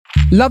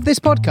Love this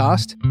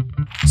podcast?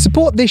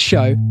 Support this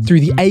show through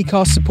the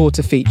Acast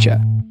supporter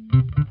feature.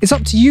 It's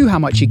up to you how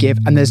much you give,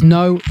 and there's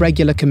no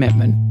regular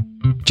commitment.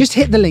 Just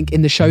hit the link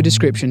in the show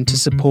description to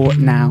support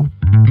now.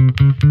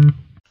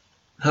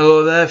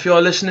 Hello there, if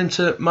you're listening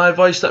to my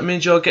voice, that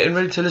means you're getting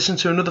ready to listen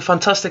to another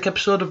fantastic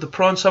episode of the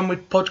Prawn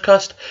Sandwich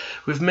Podcast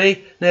with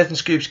me, Nathan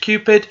Scoops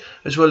Cupid,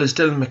 as well as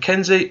Dylan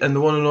McKenzie and the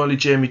one and only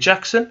Jamie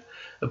Jackson.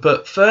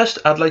 But first,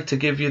 I'd like to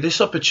give you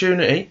this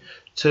opportunity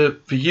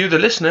for you, the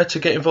listener, to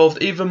get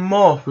involved even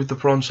more with the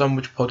Prawn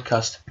Sandwich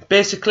Podcast.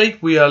 Basically,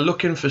 we are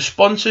looking for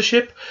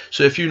sponsorship,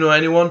 so if you know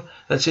anyone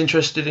that's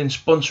interested in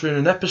sponsoring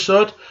an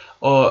episode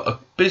or a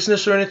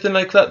business or anything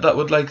like that that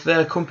would like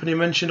their company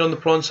mentioned on the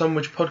Prawn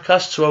Sandwich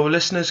Podcast so our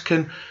listeners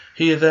can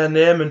hear their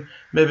name and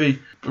maybe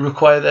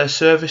require their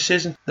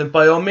services, then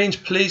by all means,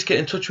 please get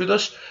in touch with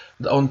us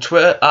on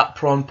Twitter at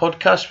Prawn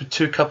Podcast with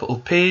 2 capital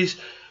P's,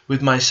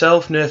 with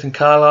myself, Nathan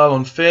Carlisle,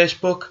 on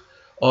Facebook.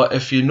 Or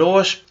if you know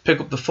us, pick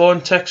up the phone,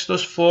 text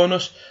us, phone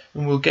us,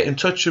 and we'll get in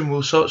touch and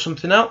we'll sort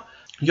something out.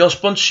 Your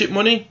sponsorship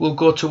money will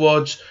go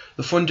towards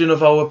the funding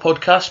of our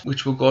podcast,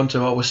 which will go onto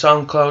our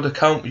SoundCloud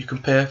account. You can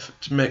pay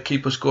to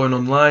keep us going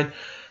online.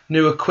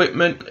 New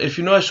equipment. If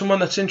you know someone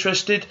that's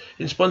interested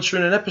in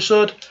sponsoring an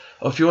episode,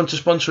 or if you want to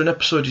sponsor an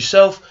episode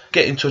yourself,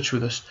 get in touch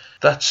with us.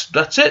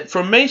 That's it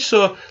from me.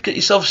 So get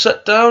yourself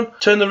sat down,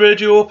 turn the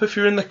radio up if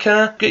you're in the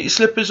car, get your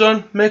slippers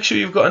on, make sure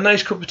you've got a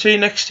nice cup of tea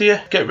next to you.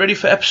 Get ready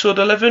for episode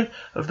 11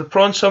 of the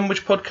Prawn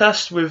Sandwich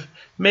Podcast with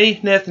me,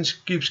 Nathan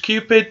Scoops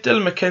Cupid,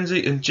 Dylan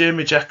McKenzie and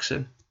Jamie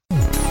Jackson.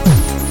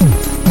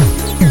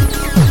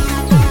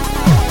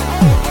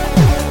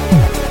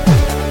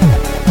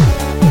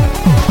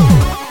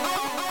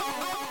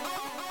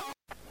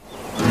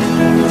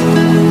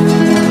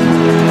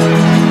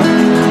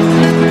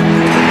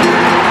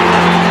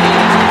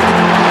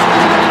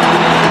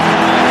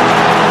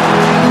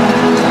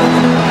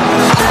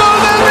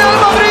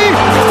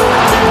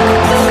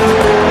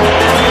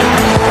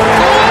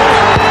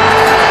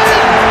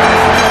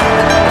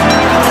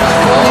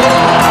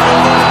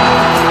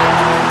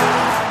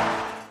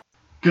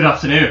 Good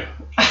afternoon.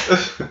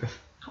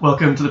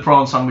 Welcome to the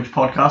Prawn Sandwich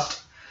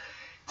Podcast.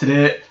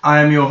 Today I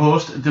am your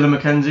host, Dylan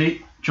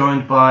McKenzie,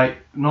 joined by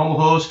normal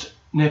host,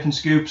 Nathan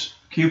Scoops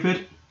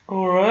Cupid.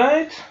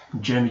 Alright.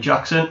 Jamie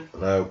Jackson.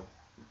 Hello.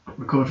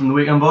 Recovered from the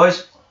weekend,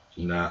 boys?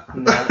 Nah.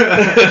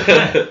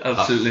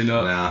 Absolutely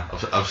not. Nah.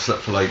 I've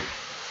slept for like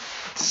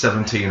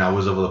 17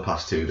 hours over the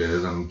past 2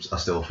 days and I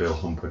still feel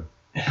humping.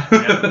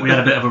 Yeah, we had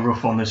a bit of a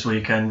rough one this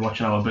weekend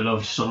watching our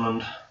beloved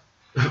Sunderland.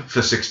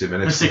 For 60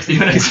 minutes. For 60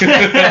 minutes.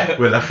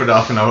 We're left with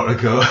half an hour to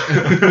go.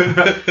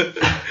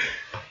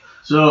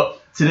 So,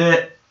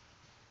 today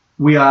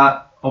we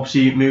are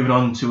obviously moving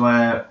on to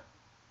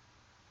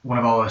one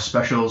of our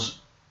specials,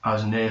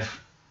 as Nath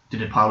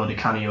did a Paolo Di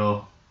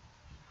Canio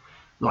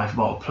Life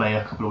About a Player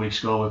a couple of weeks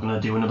ago. We're going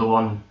to do another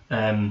one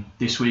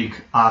this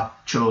week. I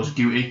chose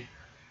Guti.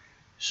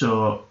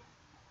 So,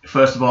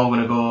 first of all, we're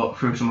going to go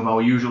through some of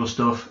our usual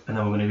stuff, and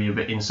then we're going to be a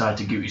bit inside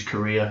to Guti's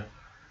career,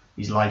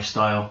 his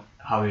lifestyle,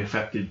 how he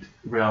affected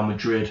Real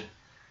Madrid,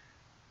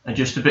 and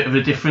just a bit of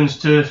a difference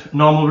to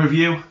normal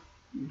review.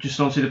 Just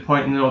don't see the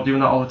point in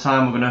doing that all the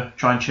time. We're going to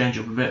try and change it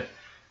up a bit.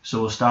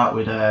 So we'll start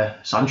with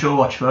Sancho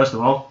watch first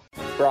of all.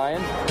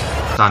 Brian?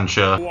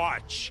 Sancho.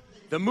 Watch.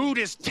 The mood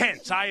is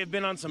tense. I have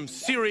been on some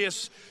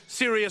serious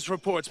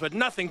reports, but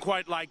nothing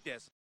quite like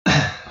this.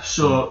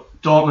 So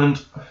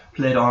Dortmund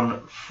played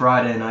on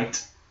Friday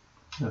night.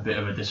 A bit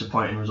of a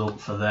disappointing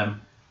result for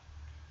them.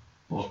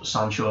 But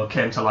Sancho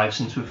came to life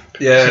since the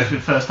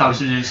first time to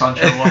do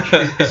Sancho watch.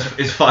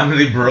 He's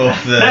finally broke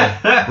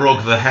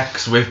the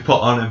hex we've put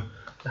on him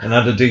and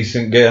had a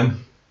decent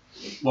game.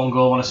 1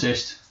 goal, 1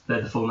 assist,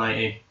 played the full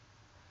 90.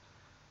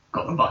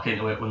 Got them back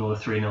into it when they were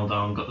 3-0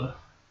 down. Got the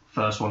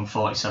first one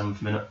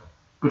 47th minute.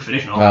 Good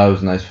finish, no? That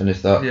was a nice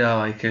finish, that. Yeah, I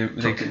like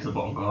it. Tucked into the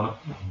bottom corner.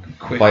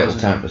 Quick, Vital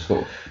time to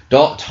score.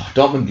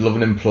 Dortmund love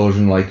an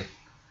implosion, like.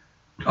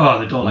 Oh,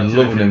 they don't like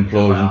to love an do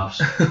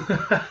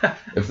implosion.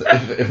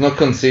 if not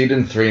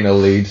conceding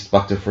 3-0 leads,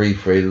 back to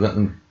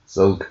 3-3.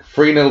 So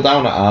 3-0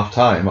 down at half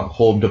time at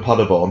home to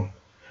Paderborn.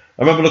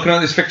 I remember looking at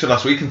this fixture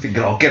last week and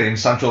thinking, get in,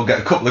 Sancho will get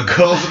a couple of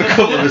goals and a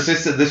couple of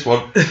assists in this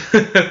one.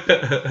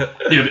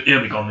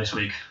 He'll be gone this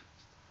week.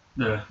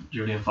 The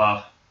Julian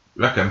Favre.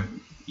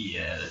 Reckon?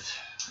 Yeah, the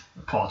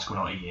reports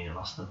going out, he ain't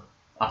lasting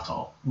at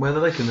all. Where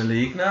they're like in the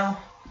league now?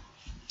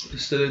 They're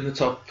still in the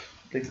top.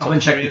 I haven't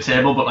checked the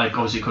table, but like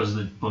obviously because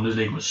the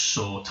Bundesliga was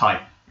so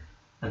tight,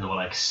 and they were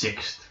like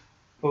 6th.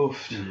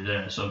 Oof.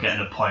 So getting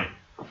a point,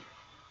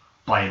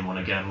 Bayern won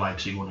again,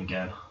 Leipzig won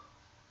again.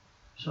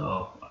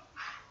 So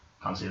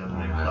can't see them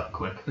moving that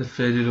quick. It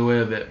faded away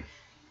a bit.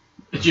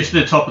 It's just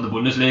the top of the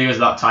Bundesliga is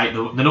that tight. They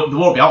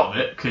won't be out of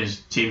it because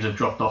teams have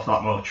dropped off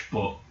that much.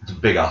 But it's a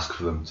big ask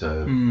for them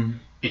to.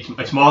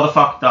 It's more the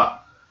fact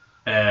that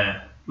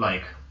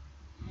like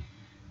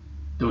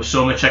there was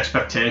so much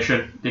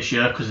expectation this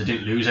year because they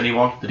didn't lose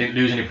anyone. They didn't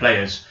lose any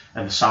players,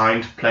 and they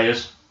signed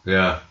players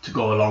to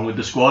go along with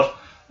the squad,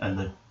 and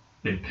they've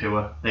been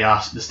poor. They're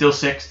still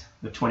 6th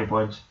with 20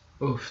 points.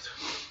 Oof.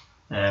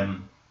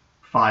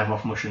 5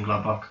 off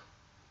Mönchengladbach.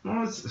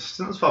 Well, it's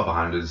still as far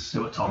behind as They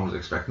were top. I was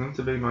expecting them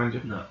to be, mind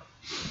you. No.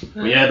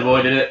 But yeah, the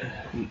boy did it.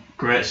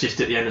 Great assist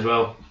at the end as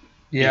well.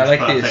 Yeah, I like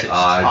the Perfect assist.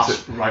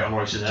 pass right on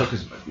Royce's Took head.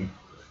 his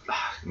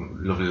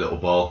lovely little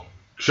ball.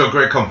 Showed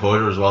great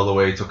composure as well, the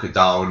way he took it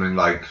down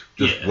and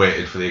just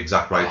waited for the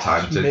exact right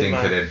time to dink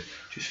it in.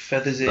 Just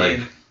feathers it Like,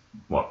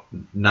 in.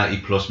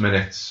 90 plus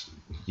minutes,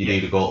 you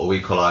need a goal to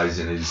equalise,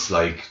 and he's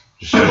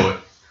just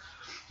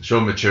show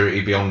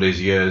maturity beyond his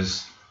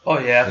years. Oh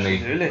yeah, And he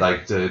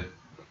absolutely. to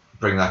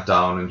bring that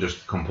down and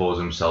just compose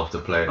himself to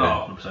play it in.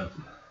 Oh,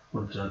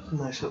 100%.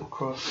 Nice little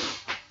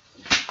cross.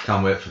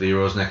 Can't wait for the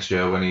Euros next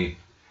year when he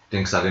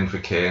dinks that in for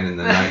Kane in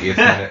the 90th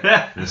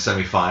minute in the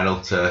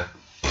semi-final to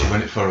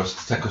win it for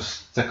us, to take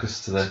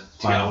us to the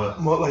final.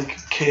 What,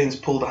 like Kane's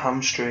pulled a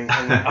hamstring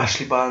and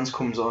Ashley Barnes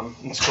comes on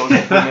and scores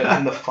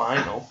in the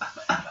final.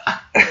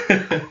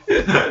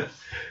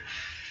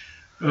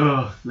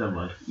 Oh, never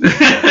mind.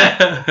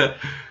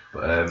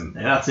 But, Yeah,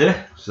 that's it.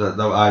 so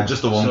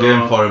just the one So-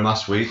 game for him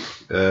last week.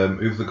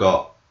 Who've they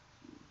got?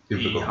 Who've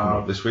they You got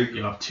coming up this week?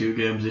 You'll have 2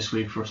 games this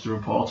week for us to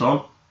report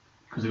on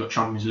because they've got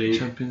Champions League.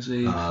 Champions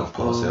League. Of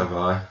course, they have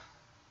I.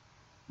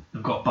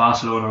 They've got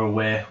Barcelona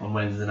away on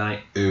Wednesday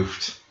night.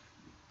 Oofed.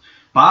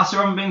 Barca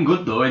haven't been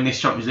good though in this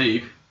Champions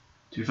League,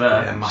 to be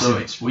fair. Yeah, So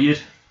massive. it's weird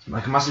It's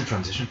like a massive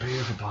transition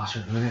period for Barca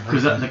at the minute.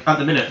 because at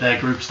the minute their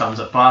group stands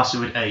at Barca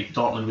with 8,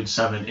 Dortmund with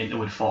 7, Inter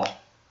with 4,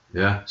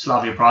 Yeah.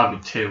 Slavia Prague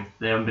with 2.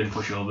 They haven't been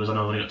pushovers. I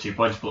know they only got 2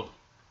 points, but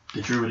they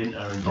drew with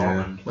Inter and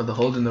Dortmund. Well, they're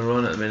holding their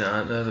own at the minute,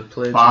 aren't they? They're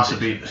playing. Barca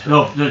beat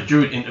they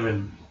drew with Inter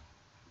and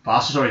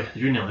Barca. Sorry,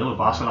 they drew 0-0 with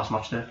Barca last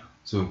match day.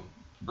 So,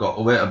 got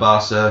away to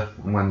Barca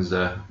on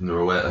Wednesday and they're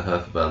away to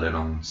Hertha Berlin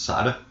on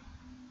Saturday.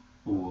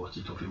 Ooh, it's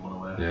a toughy one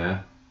away. Yeah.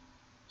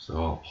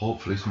 So,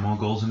 hopefully some more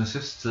goals and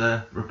assists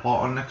to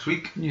report on next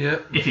week. Yeah.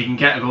 If he can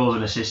get a goals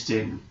and assist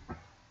in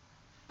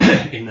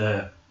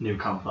the new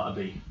camp, that'd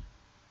be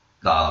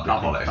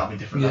Quality. that'd be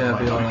different. Yeah, That'd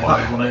be be alright,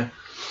 quality. wouldn't it?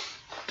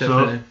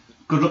 Definitely. So,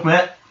 good luck,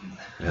 mate.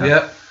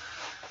 Yeah.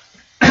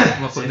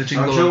 I'm not putting the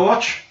jingle Sancho on.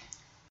 watch.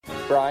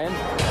 Brian.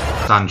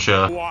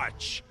 Sancho.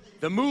 Watch.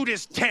 The mood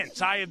is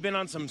tense. I have been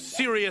on some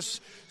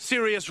serious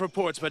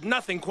reports, but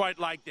nothing quite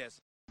like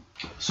this.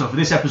 So for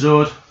this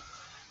episode,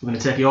 we're going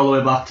to take you all the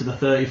way back to the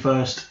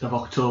 31st of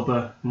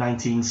October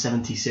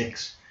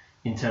 1976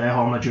 in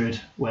Real Madrid,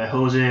 where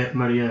Jose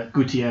Maria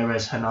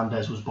Gutierrez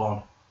Hernandez was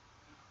born,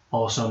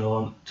 also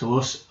known to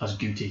us as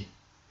Guti.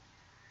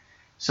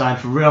 Signed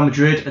for Real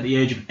Madrid at the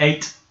age of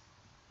 8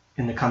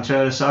 in the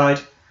Cantera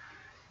side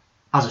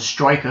as a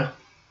striker,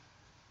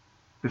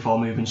 before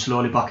moving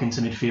slowly back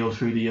into midfield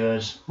through the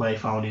years, where he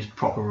found his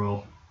proper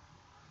role.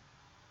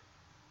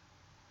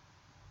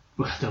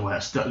 I don't know where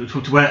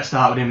to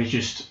start with him is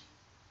just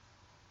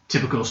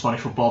typical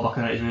Spanish football back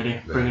in the 90s,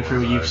 really. Bringing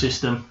through a youth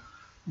system.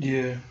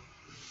 Yeah.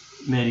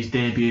 Made his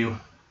debut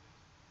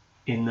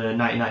in the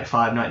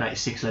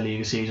 1995-1996 La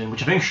Liga season,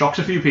 which I think shocks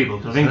a few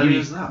people. I think How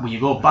is that? when you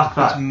go back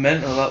That's that,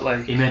 mental. That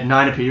like he made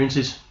 9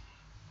 appearances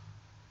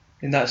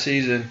in that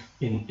season.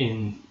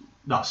 in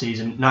that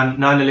season. 9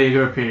 La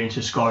Liga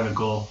appearances, scoring a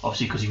goal,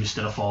 obviously because he was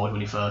still a forward when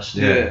he first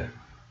Yeah.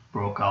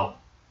 broke out.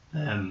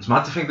 It's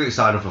mad to think that he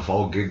started off a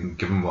forward,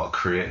 given what a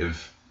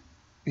creative.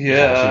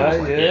 Yeah. She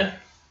was like, Yeah.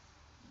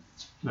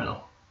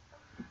 Mental.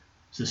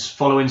 So this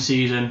following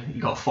season, he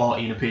got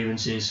 14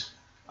 appearances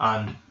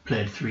and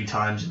played 3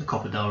 times in the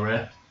Copa del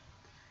Rey.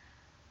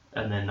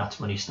 And then that's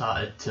when he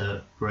started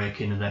to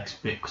break in the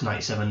next bit, because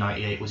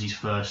 97-98 was his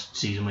first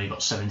season where he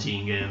got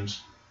 17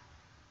 games.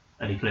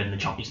 And he played in the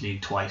Champions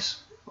League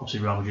twice. Obviously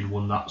Real Madrid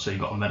won that, so he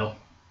got a medal.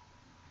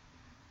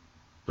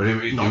 But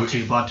Not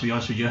too bad, to be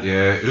honest with you.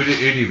 Yeah, who'd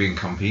he been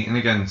competing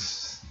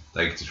against?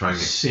 Like to try and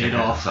get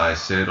Seedorf.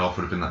 Seedorf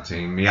would have been that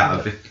team. I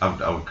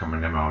would come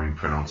remember how you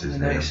pronounce his The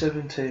name.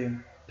 97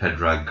 team.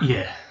 Pedrag.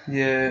 Yeah.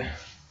 Yeah.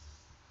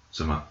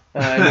 Something.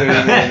 I know who you mean.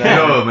 You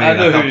know what I mean? I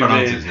know I can't who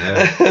pronounce you his mean.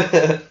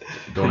 name.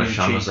 Don't want to Cheap,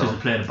 sham because myself.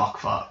 they played a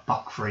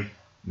back 3.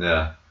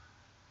 Yeah.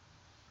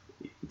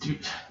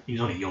 He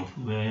was only young.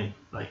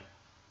 Like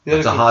Yeah,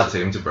 It's a good- hard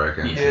team to break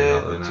into. Yeah, that,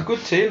 it's isn't a it?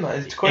 good team. Like,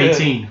 it's quite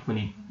 18 when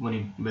he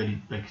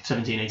made like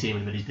 17, 18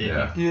 when he made his debut.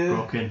 Yeah. Yeah.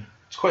 Broke in.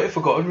 It's quite a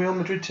forgotten Real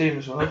Madrid team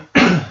as well.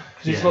 Because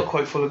it's Yeah. not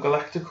quite full of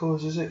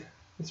Galacticos, is it?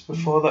 It's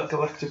before that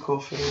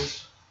Galactico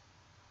phase.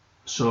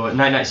 So in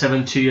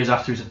 1997, 2 years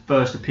after his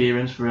first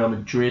appearance for Real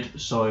Madrid,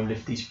 saw him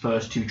lift his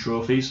first 2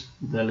 trophies: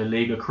 the La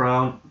Liga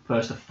crown,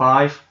 first of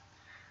 5,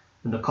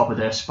 and the Copa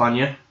de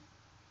España.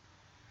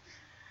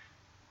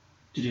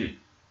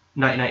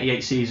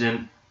 1998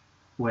 season,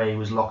 where he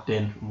was locked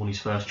in and won his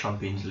first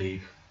Champions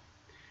League.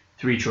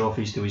 3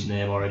 trophies to his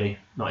name already,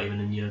 not even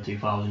in the year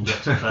 2000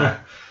 yet, to be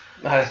fair.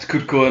 It's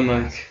good going,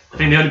 like. I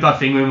think the only bad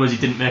thing with him was he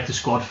didn't make the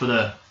squad for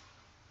the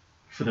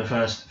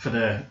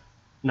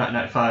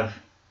 1995.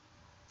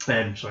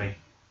 Sorry,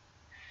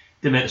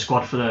 didn't make the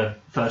squad for the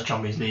first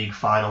Champions League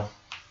final.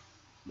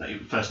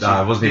 First two.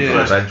 Nah, it wasn't even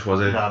Yeah. for the bench, was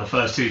it? Nah, the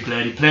first 2 he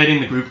played. He played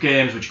in the group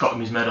games, which got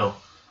him his medal,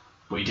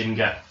 but he didn't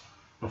get.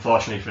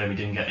 Unfortunately for him, he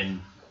didn't get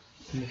in.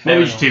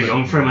 Maybe he's too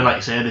young for him, and like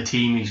you say, the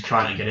team he's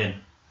trying to get in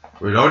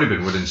We'd already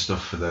been winning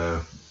stuff for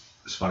the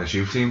Spanish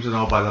youth teams and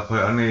all by that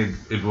point. And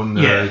he'd won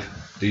the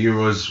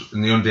Euros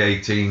in the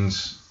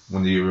under-18s,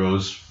 won the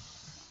Euros,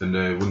 and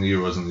won the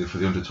Euros for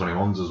the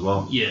under-21s as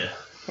well. Yeah,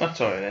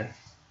 that's alright then.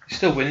 He's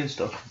still winning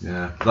stuff.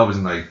 Yeah, that was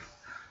in like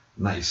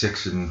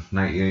 96 and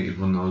 98 he'd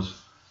won those.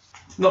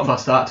 Not a bad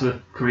start to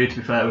a career, to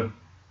be fair.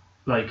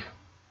 Like,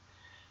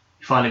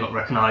 he finally got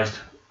recognised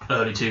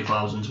early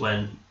 2000s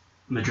when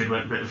Madrid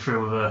went a bit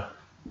through a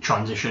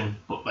transition,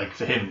 but like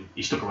for him,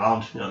 he stuck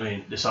around. You know what I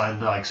mean? They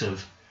signed the likes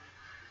of,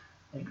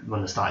 like,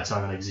 when they started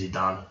signing like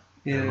Zidane,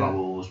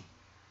 Raul was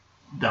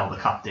now the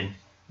captain.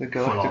 The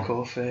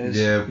Galactico phase.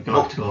 Yeah, the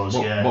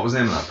Galacticos, yeah. What was the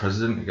name of that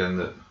president again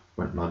that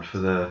went mad for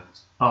the...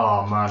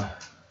 Oh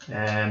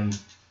man.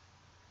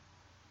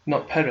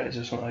 Not Perez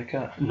or something like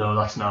that. No,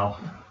 that's now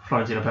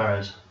Florentino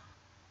Perez.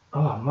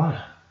 Oh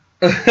man.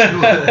 Do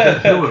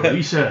a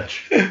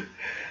research.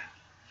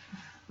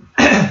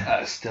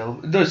 Still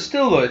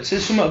though, it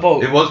says something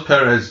about... It was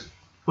Perez.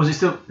 Was it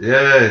still?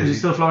 Yeah. Was it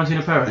still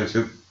Florentino Perez?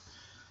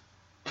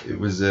 It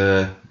was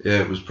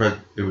it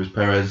was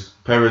Perez.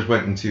 Perez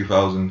went in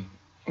 2000.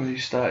 When he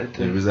started.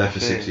 He was there for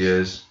 6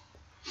 years.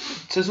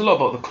 It says a lot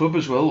about the club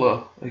as well,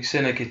 though. Like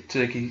saying like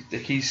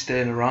he's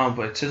staying around,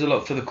 but it says a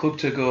lot for the club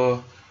to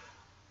go.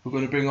 We're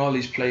going to bring all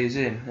these players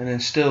in, and then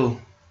still,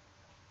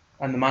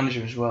 and the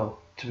manager as well.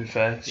 To be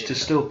fair, to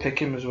still pick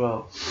him as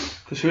well,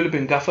 because who would have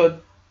been gaffer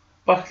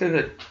back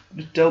then?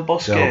 Del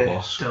Bosque.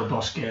 Del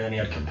Bosque, and he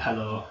had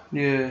Capello.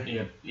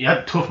 Yeah. He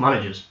had tough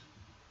managers.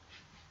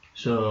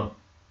 So,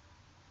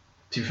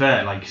 to be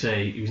fair, like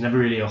say, he was never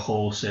really a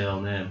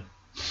wholesale name.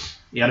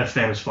 He had a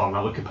famous falling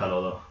out with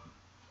Capello though.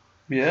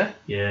 Yeah.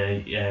 Yeah.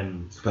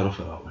 Capello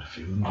fell out with a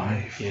few.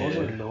 I thought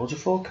there were loads of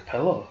folk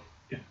Capello.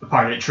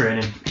 Apparently at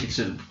training, it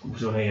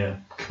was only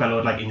Capello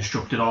had like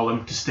instructed all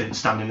them to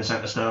stand in the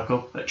centre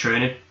circle at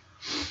training,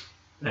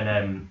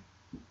 and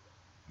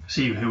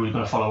see who was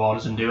going to follow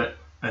orders and do it.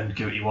 And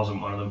Guti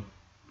wasn't one of them.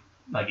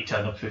 Like he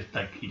turned up,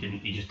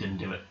 he just didn't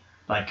do it.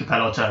 Like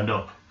Capello turned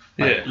up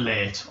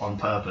late on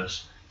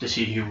purpose to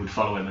see who would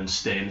follow him and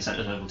stay in the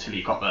centre circle until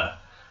he got there.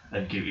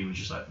 And Guti was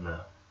just like,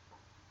 no.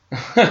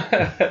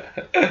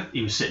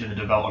 He was sitting in the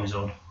dugout on his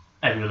own.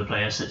 Every other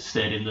player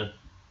stayed in the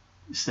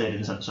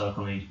centre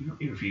circle, and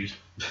he refused.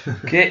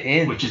 Get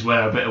in. Which is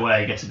where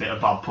he gets a bit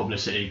of bad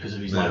publicity because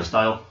of his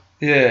lifestyle.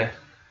 Yeah.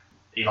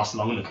 He lost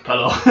longer than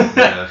Capello.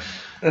 Yeah.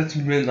 That's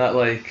meant that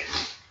like.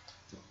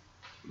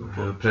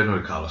 Playing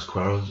with Carlos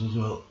Queiroz as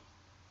well.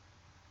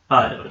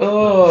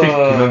 Oh.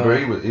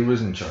 He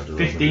was in charge of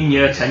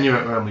 15-year tenure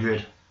at Real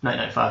Madrid,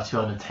 1995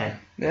 2010.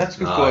 Yeah, that's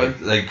good going.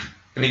 Like,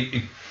 and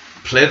he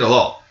played a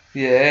lot.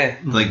 Yeah.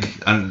 Like,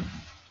 and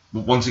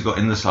once he got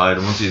in the side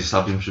and once he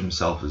established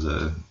himself as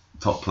a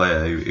top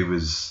player, he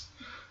was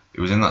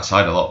in that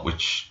side a lot,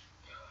 which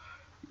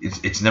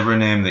it's never a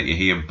name that you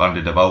hear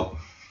bandied about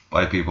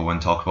by people when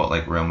talk about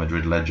like Real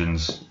Madrid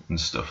legends and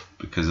stuff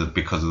because of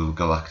the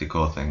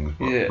Galactico things.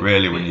 But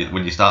really,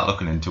 when you start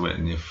looking into it,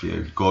 and if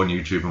you go on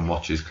YouTube and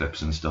watch his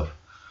clips and stuff,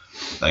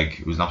 like,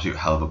 he was an absolute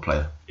hell of a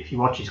player. If you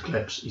watch his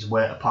clips, he's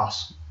way to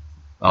pass.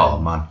 Oh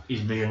man,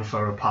 he's veering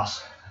for a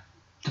pass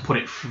to put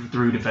it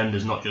through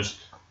defenders, not just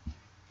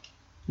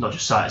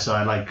side to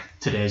side like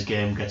today's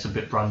game gets a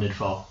bit branded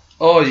for.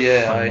 Oh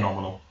yeah,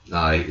 phenomenal.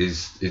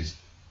 His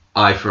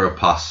eye for a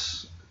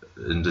pass,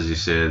 and as you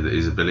say,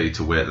 his ability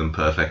to weight them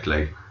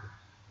perfectly.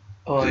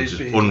 Oh, it's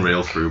just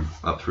unreal through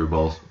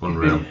balls.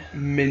 Unreal.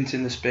 Mint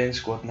in the Spain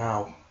squad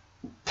now.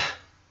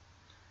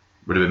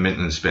 Would have been mint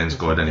in the Spain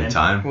squad any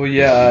time. Well,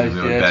 yeah,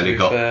 barely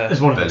got.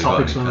 It's one of the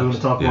topics when we want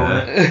to talk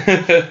about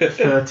it.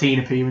 13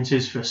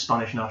 appearances for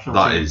Spanish national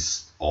team. That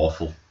is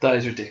awful. That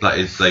is ridiculous. That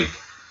is like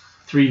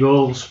 3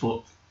 goals,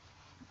 but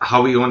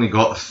how he only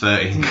got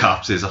 13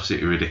 caps is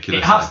absolutely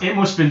ridiculous. It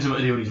must have been something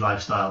to do with his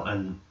lifestyle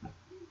and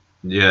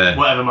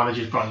whatever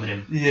managers branded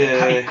him.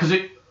 Yeah, because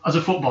as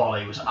a footballer,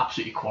 he was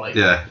absolutely quality.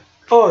 Yeah.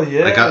 Oh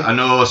yeah. Like I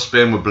know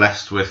Spain were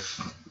blessed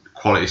with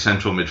quality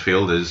central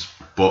midfielders,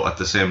 but at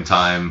the same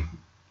time,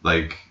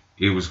 like,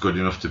 he was good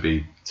enough to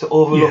be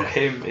overlook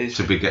him is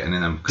to be getting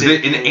in them, because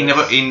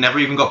he never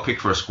even got picked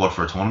for a squad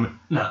for a tournament.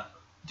 No,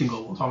 didn't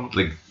go one tournament.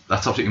 Like,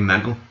 that's absolutely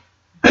mental.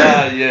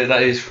 Yeah,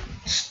 that is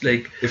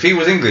like, if he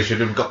was English,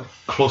 he'd have got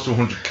close to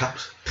 100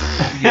 caps.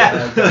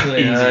 Yeah,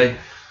 definitely. Easy.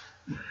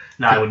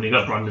 Nah, he wouldn't have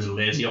got branded as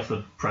lazy off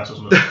the press or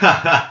something.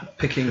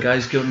 Picking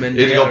guys, good men.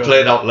 He'd got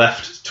played out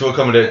left to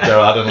accommodate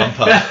Gerrard and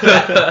Lampard.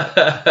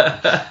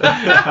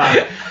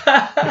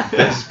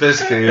 It's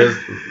basically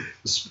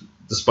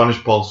the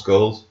Spanish Paul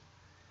Scholes.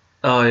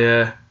 Oh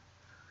yeah.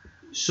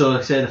 So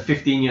like I say, the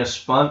 15-year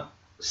span,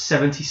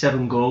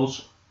 77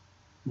 goals,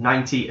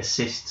 90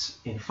 assists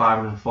in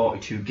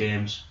 542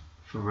 games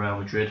for Real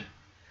Madrid.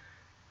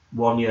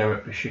 1 year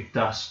at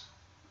Besiktas,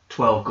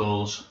 12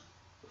 goals,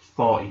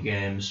 40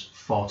 games,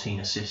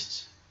 14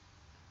 assists.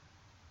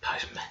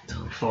 That is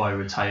mental. Before he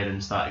retired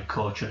and started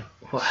coaching.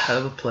 What a hell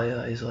of a player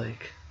that is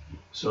like.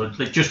 So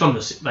like, just on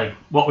the like,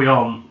 what we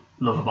all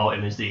love about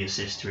him is the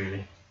assist,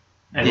 really.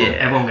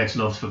 Everyone gets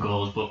loved for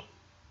goals, but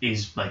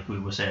he's, like we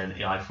were saying,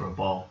 the eye for a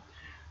ball.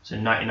 So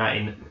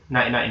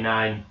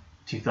 1999,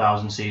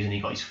 2000 season, he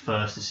got his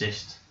first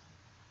assist.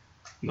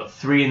 He got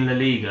 3 in La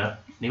Liga,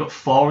 and he got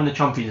 4 in the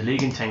Champions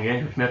League in 10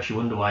 games, which makes you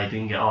wonder why he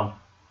didn't get on.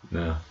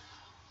 Yeah.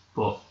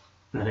 But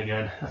then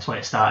again, that's when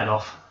it started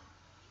off.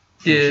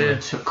 Yeah. So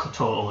it took a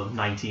total of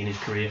 90 in his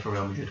career for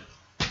Real Madrid.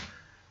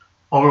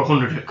 Over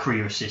 100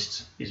 career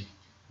assists is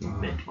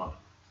mint, man.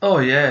 Oh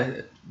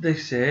yeah, they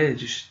say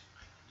just.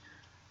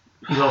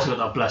 He's also got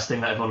that blessed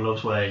thing that everyone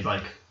loves, where he's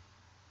like,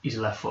 he's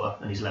a left footer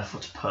and his left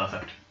foot's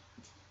perfect.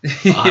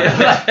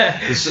 Yeah.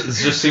 This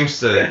just seems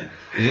to.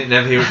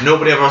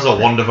 Nobody ever has a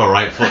wonderful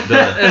right foot, do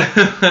they?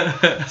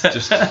 It's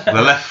just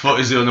the left foot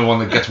is the only one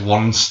that gets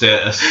one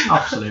status.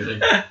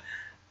 Absolutely.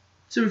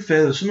 To be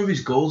fair, though, some of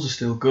his goals are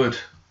still good.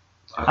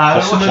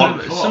 Some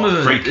Some of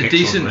them free are kicks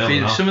decent. on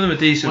Real, Some of them are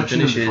decent watching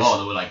them finishes. before,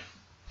 they were like,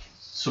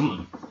 some of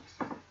them.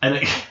 And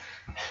it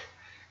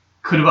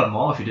could have had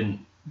more if he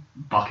didn't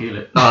backheel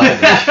it. Like,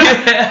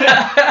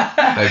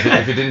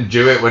 if he didn't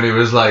do it when he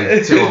was like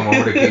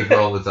 2-on-1 with the keeper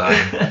all the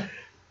time.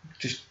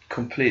 Just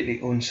completely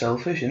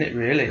unselfish, isn't it?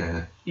 Really,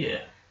 Yeah. Yeah.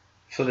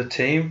 for the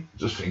team.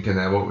 Just thinking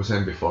there, what we were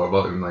saying before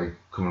about him like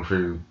coming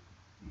through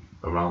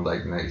around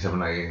like 97,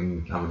 98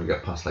 and having to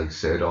get past like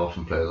Seedorf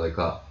and players like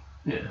that.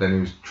 Yeah. Then he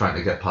was trying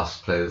to get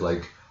past players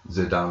like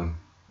Zidane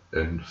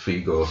and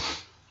Figo.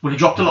 Well, he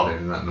dropped a lot.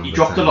 Playing that number He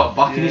dropped 10. a lot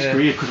back in his Yeah.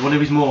 career, because one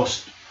of his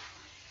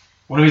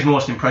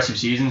most impressive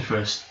seasons for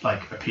us,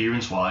 like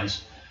appearance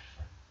wise,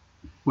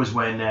 was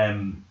when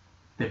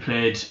they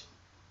played.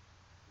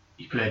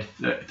 He played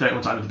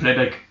 31 times.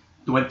 They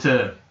went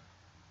to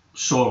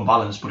so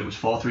unbalanced, but it was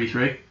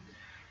 4-3-3,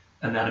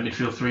 and they had a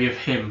midfield 3 of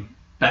him,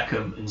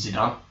 Beckham, and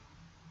Zidane,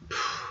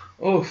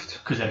 Oofed.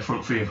 because they had a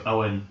front 3 of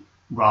Owen,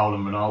 Raul,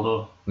 and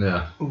Ronaldo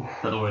Yeah.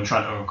 that they were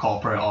trying to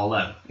incorporate all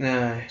them.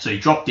 Aye. So he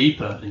dropped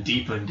deeper and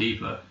deeper and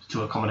deeper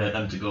to accommodate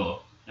them to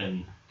go,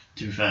 and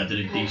to be fair,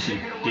 did a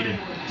decent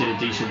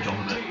job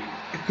of it.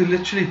 It could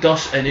literally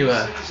DOS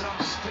anywhere.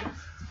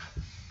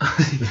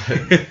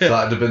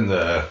 That'd have been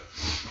the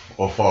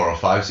 04 or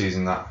 05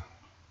 season, that.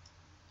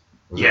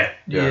 Was Yeah.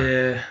 it?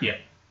 Yeah. Yeah.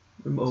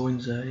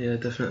 Owens there, yeah,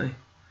 definitely.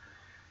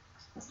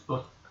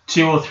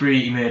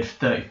 203 he made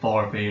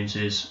 34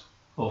 appearances,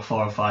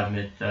 04 or 05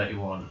 made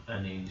 31,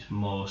 and his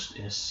most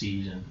in a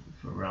season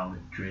for Real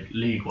Madrid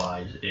league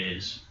wise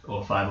is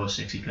 05 or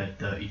 06 he played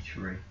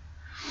 33.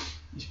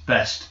 His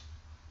best,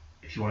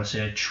 if you want to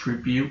say a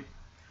tribute,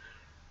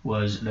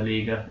 was La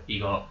Liga. He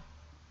got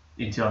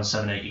in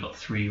 2007-08 he got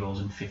 3 goals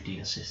and 15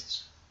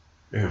 assists.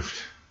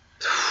 Oofed.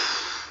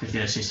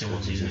 15 assists in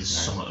one season is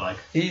somewhat like.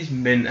 He's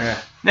minter.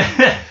 Played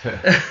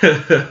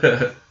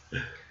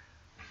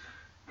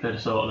a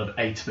total of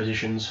 8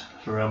 positions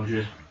for Real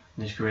Madrid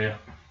in his career.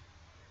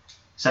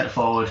 Centre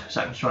forward,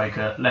 second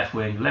striker, left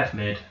wing, left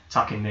mid,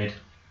 attacking mid,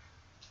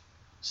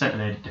 centre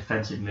mid,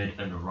 defensive mid,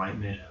 and right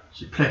mid.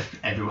 So he played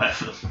everywhere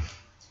for them.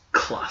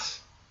 Class.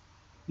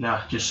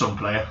 Nah, just some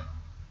player.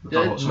 We'll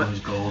talk about some of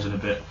his goals in a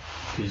bit,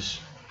 because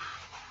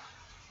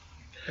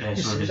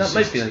That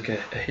might be like a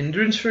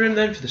hindrance for him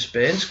then for the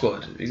Spain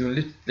squad.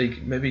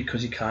 Like maybe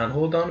because he can't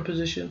hold down a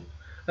position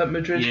at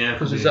Madrid. Yeah,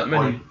 because there's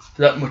probably.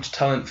 that much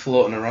talent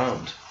floating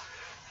around.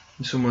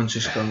 And someone's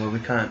just gone, well, we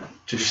can't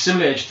He's just.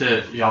 similar age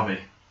to Xavi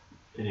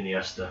in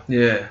Iniesta.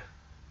 Yeah.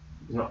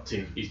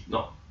 He's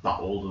not that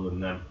older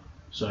than them.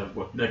 So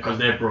because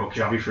they broke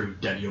Xavi through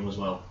dead young as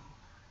well.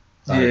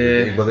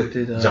 Yeah. Well, they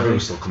did, Xavi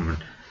was still coming.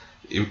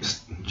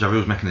 Xavi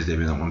was making his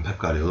debut that one. Pep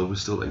Guardiola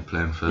was still like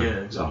playing for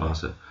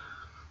Barca.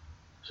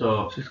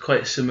 So it's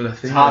quite a similar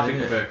thing. it's hard isn't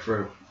to it? break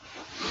through.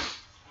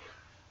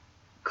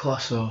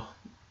 Class, though.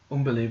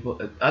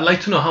 Unbelievable. I'd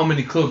like to know how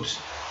many clubs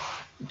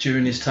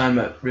during his time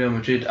at Real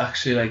Madrid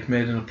actually like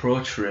made an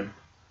approach for him.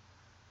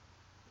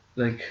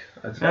 Like,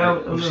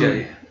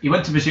 obviously, he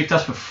went to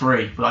Besiktas for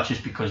free, but that's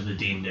just because they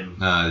deemed him.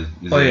 they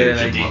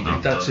deemed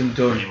him that's done, him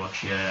done. Pretty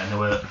much, yeah. And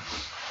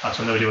that's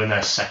when they were doing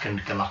their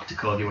second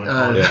Galactico, if you want to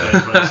Oh, call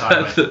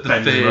yeah. it. The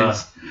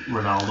Benzema,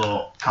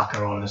 Ronaldo, Kaká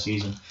all in a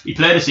season. He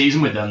played a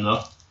season with them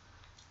though.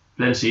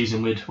 Played a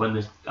season with when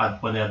they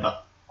had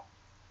that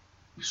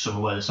summer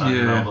where they signed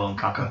Ronaldo and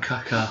Kaká.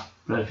 Kaká.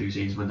 Played a few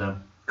seasons with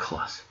them.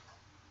 Class.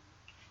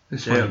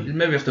 Yeah.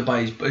 Maybe have to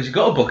buy his. Has he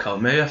got a book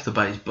out? Maybe have to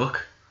buy his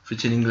book. If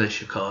it's in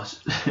English, of course.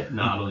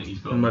 No, I don't think he's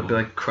got. It might be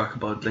like crack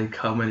about like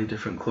how many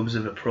different clubs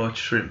have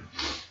approached for him,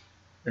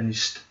 and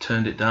he's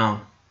turned it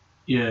down.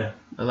 Yeah.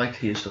 I like to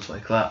hear stuff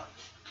like that.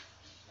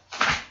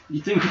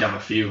 You'd think he'd have a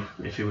few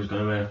if he was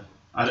going to win.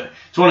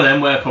 It's one of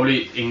them where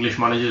probably English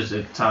managers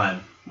at the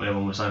time, when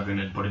everyone was signing for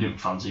England, but he didn't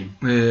fancy him.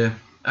 Yeah,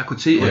 I could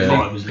see it. Yeah.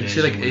 Like, It was I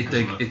see like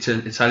amazing,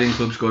 Italian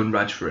clubs going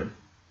raj for him,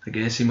 like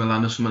AC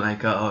Milan or something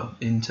like that, or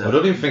Inter. I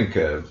don't even think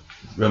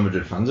Real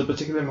Madrid fans are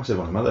particularly massive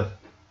on him, are they?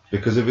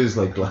 Because of his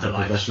like lack of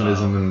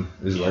professionalism and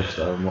his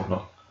lifestyle and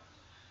whatnot.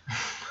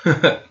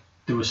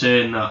 They were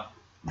saying that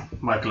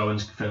Michael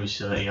Owens famously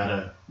said that he had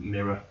a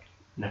mirror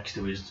next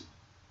to his.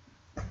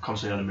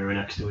 Constantly had a mirror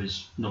next to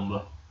his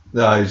number.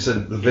 No, he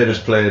said the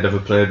vainest player he'd ever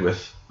played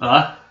with.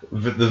 Ah?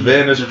 The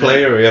vainest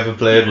player he ever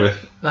played with.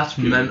 That's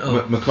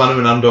mental.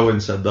 McManaman and Owen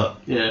said that.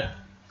 Yeah.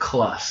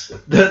 Class.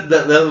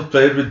 They've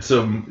played with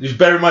some. You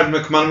bear in mind,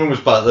 McManaman was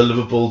part of the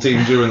Liverpool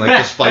team during like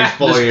the Spice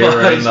Boy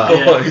era and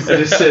that. Boys. I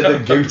just said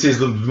that Guti's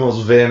the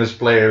most famous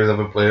player he's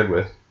ever played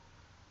with.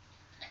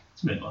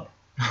 It's mid-lad.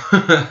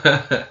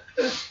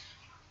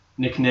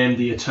 Nicknamed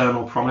the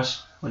Eternal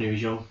Promise when he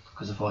was young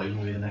because I thought he was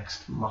going to be the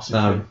next massive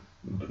thing.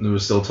 They were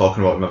still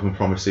talking about him having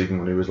promise even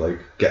when he was like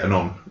getting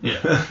on.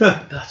 Yeah.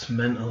 That's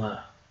mental.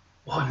 That.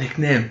 What a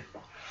nickname.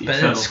 The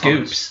Better than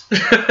Eternal Scoops.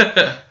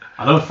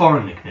 I know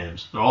foreign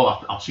nicknames. They're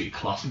all absolutely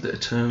class. The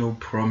Eternal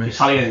Promise.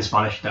 Italian and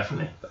Spanish,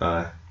 definitely.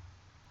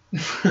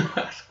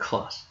 That's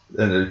class.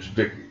 And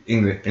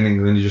in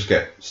England you just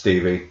get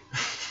Stevie,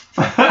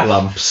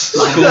 Lamps,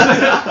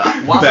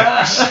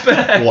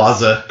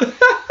 Wazza.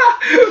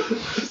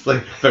 It's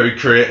like very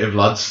creative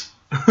lads.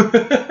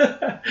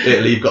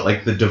 Italy, you've got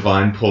like the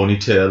divine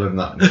ponytail and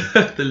that.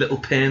 The little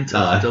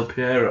painter, Del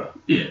Piero.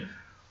 Yeah.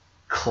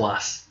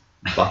 Class.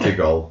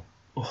 Batigol.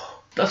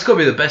 Oh, that's got to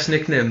be the best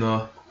nickname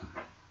though.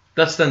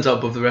 That stands out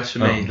above the rest for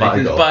me.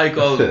 Batigol.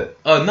 Batigol.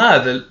 Oh nah,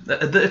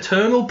 the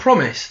Eternal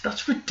Promise.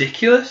 That's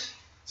ridiculous.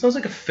 Sounds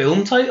like a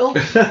film title.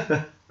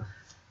 Have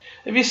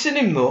you seen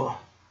him though?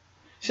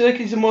 See, like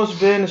he's the most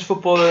famous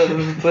footballer I've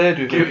ever played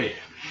with. Guti.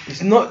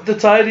 He's not the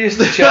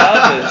tidiest of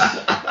charters.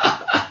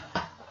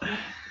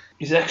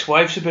 His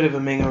ex-wife's a bit of a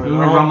minger.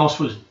 Ramos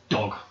was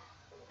dog.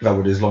 That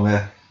with his long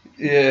hair.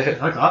 Yeah.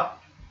 Like that.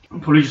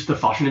 Probably just the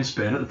fashion in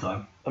Spain at the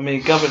time. I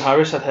mean, Gavin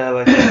Harris had hair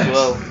like that as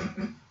well.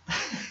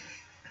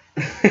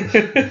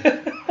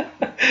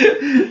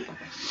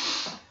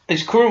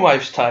 His current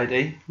wife's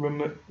tidy.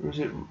 Was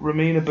it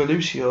Romina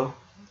Belluccio?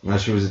 No,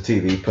 she was a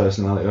TV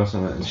personality or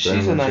something. in Spain,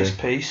 She's a wasn't nice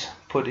she? piece.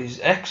 But his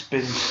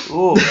ex-bint.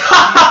 Oh.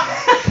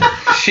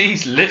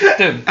 She's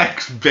lifting.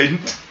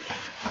 Ex-bint.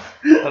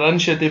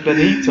 Arancha de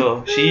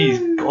Benito. She's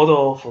god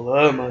awful,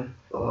 her man.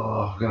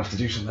 Oh, we're going to have to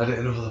do some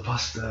editing over the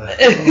past minute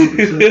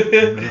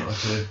or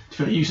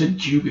two. You said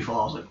Jew before,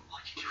 I was like,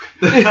 what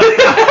are you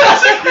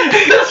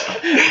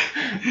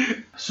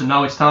doing? So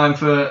now it's time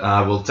for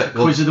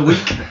quiz of the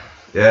week.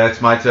 Yeah, it's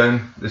my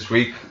turn this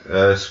week.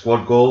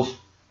 Squad goals.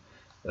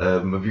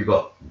 Have you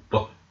got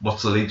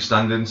what's the league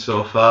standing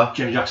so far?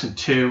 Jamie Jackson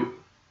 2,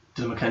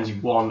 Dylan McKenzie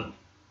 1,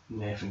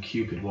 Nathan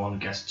Cupid 1,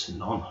 guests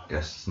none.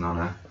 Guests none,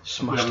 eh?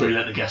 We haven't really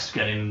let the guests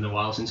get in a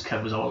while since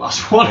Kev was our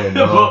last one. Yeah,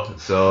 no.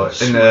 So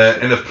in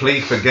a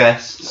plea for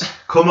guests,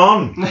 come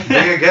on, be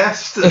a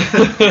guest.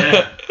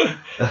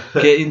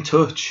 Get in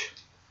touch.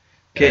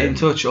 Get in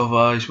touch,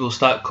 otherwise we'll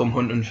start come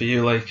hunting for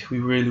you, like, we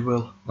really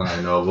will.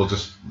 I know, we'll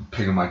just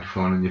ping a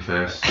microphone in your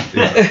face.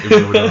 Even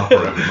though we don't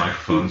operate with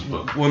microphones,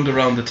 but wander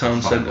around the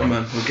town centre,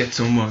 man, we'll get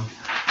someone.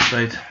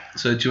 Right,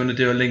 so do you want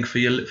to do a link for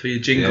your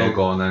jingle? Yeah,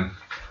 go on then.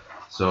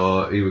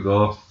 So here we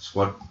go,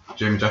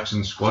 Jamie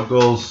Jackson squad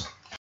goals.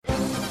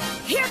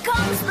 Here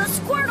comes the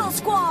Squirtle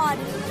Squad!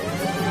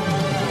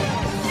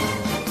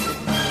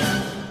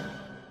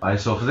 Alright,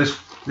 so for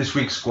this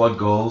week's squad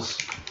goals,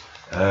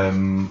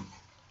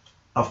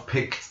 I've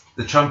picked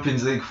the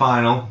Champions League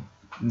final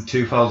in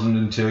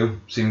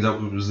 2002. Seems that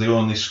it was the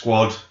only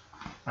squad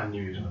I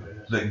knew he was going to do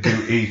this. that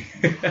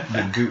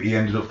Guti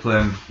ended up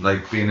playing,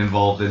 like being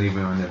involved in,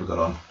 even though he never got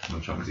on in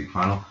the Champions League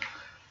final.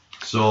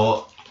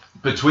 So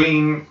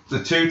between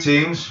the two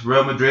teams,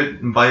 Real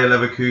Madrid and Bayer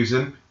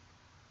Leverkusen,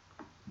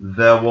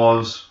 there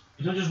was.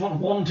 You don't just want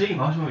one team.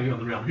 I just want you on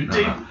the Real Madrid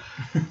team.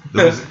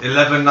 There was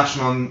 11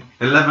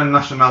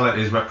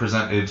 nationalities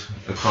represented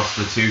across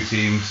the two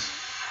teams.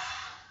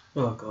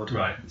 Oh god.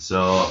 Right.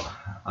 So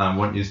I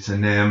want you to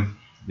name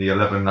the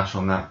 11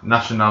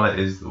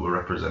 nationalities that were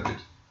represented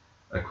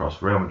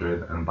across Real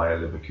Madrid and Bayer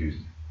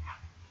Leverkusen.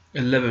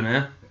 11,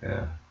 eh?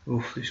 Yeah.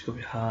 Oof, this could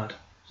be hard.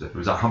 It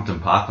was at Hampton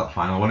Park, that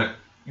final, wasn't it?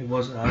 It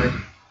was hard,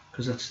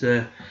 because that's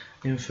the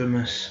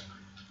infamous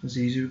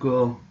Zizou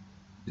goal.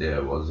 Yeah,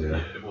 it was, yeah.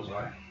 It was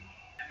right.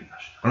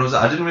 And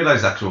I didn't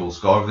realise the actual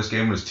score of this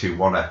game was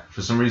 2-1.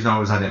 For some reason I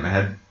always had it in my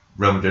head,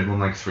 Real Madrid won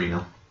like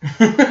 3-0.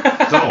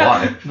 I don't know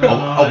why.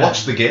 I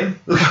watched the game.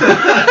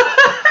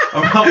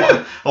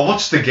 I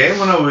watched the game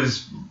when I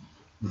was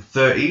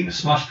 13.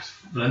 Smashed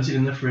Valencia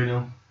in the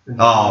 3-0.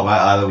 Oh,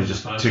 right, that was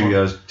just 2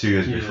 years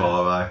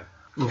before, right.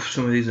 Oof,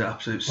 some of these are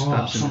absolute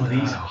stabs. Some of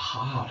these are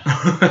hard.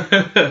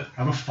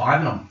 I'm a 5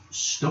 and I'm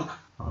stuck.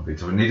 I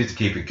needed to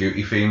keep it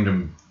Guti themed,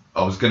 and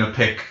I was going to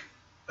pick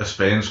a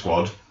Spain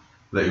squad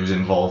that he was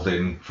involved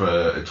in for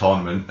a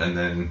tournament, and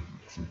then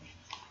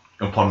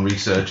upon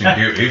researching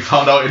Guti,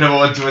 found out he never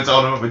went to a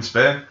tournament with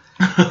Spain.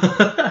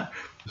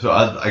 So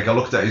I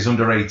looked at his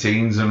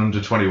under-18s and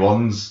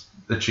under-21s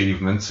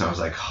achievements, and I was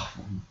like,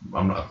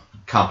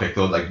 can't pick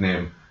those, like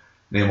name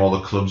all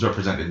the clubs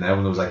represented there,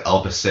 when there was like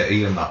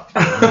Albacete and that.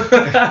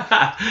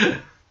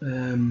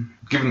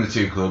 Given the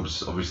two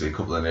clubs, obviously a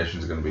couple of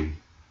nations are going to be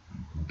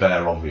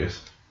bare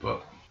obvious,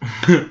 but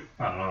I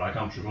don't know, I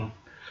can't choose one.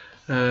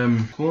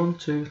 1,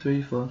 2,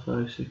 3, 4,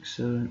 5, 6,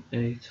 7,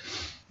 8.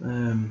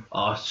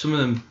 Some of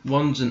them,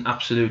 one's an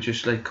absolute,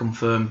 just like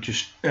confirmed,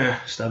 just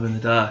stab in the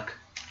dark.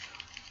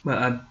 But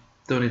I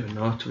don't even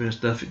know, to be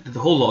honest. The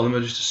whole lot of them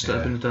are just a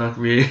stab in the dark,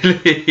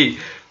 really.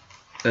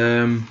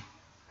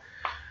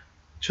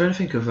 Trying to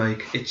think of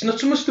like, it's not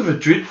so much the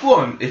Madrid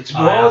one. It's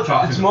more, I'm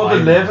trying to it's think more of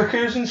the mine.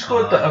 Leverkusen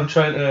squad that I'm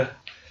trying to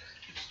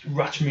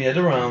ratchet my head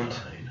around.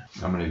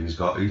 How many of you's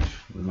got each?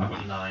 I've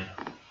got 9.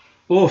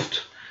 Oofed.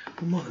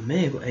 More than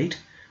me. I've got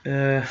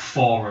 8.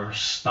 4 are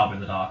stab in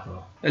the dark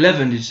though.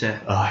 11 did you say?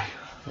 Aye.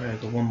 Right,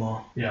 I've got one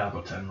more. Yeah, I've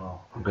got 10 more.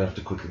 I'm going to have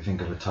to quickly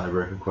think of a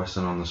tiebreaker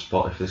question on the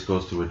spot if this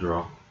goes to a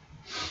draw.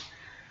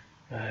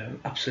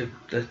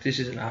 This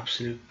is an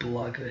absolute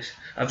blag. This.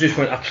 I've just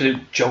went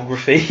absolute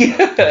geography.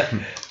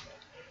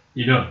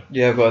 You done?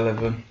 Yeah, I've got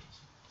 11.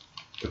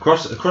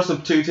 Across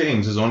the two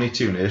teams, there's only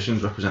 2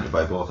 nations represented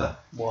by both there.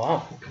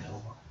 Wow.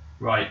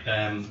 Right,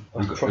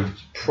 That's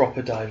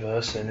proper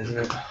diverse then, isn't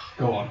it?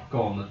 go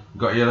on then.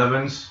 Got your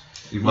 11s?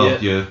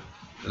 Well, your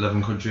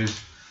 11 countries.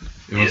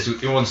 Who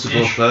wants to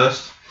go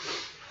first?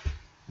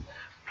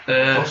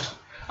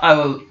 I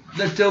will.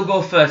 Let Dill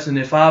go first, and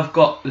if I've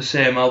got the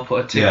same, I'll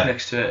put a tick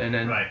next to it, and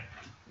then. Right.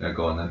 Yeah,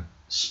 go on then.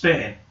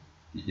 Spain,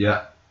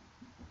 Yeah,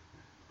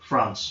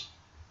 France,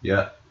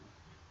 yeah,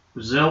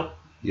 Brazil,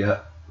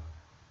 yeah,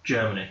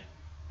 Germany,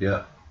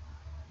 yeah,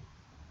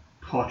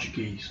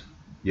 Portuguese.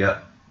 yeah.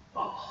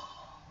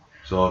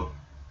 So,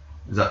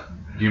 is that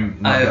you?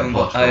 I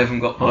haven't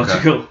got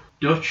Portugal.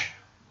 Dutch.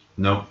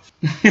 No.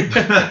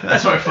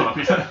 Sorry for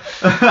laughing.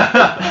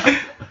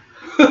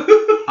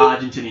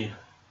 Argentinian.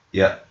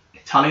 Yeah.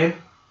 Italian.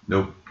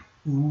 Nope.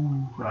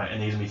 Ooh. Right,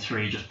 and these are me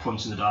 3 just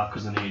punts in the dark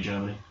because they're near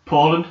Germany.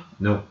 Poland.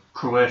 Nope.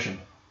 Croatian.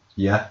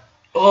 Yeah.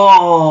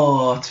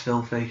 Oh, it's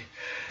filthy.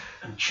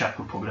 And Czech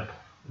Republic.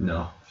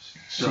 No.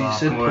 So you I'll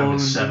said come away with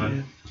Poland, 7. didn't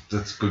you?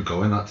 That's good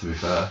going. That, to be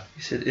fair.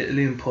 You said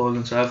Italy and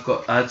Poland,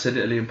 so I'd said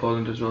Italy and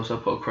Poland as well, so I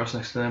put a cross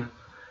next to them.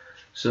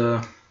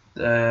 So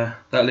that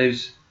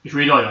leaves. Just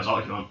read all yours out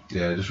if you want.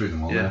 Yeah, just read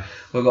them all. Yeah.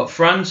 We've got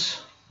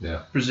France,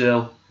 Yeah.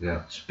 Brazil,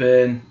 Yeah.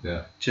 Spain,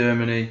 Yeah.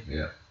 Germany,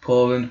 Yeah.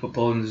 Poland, but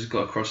Poland has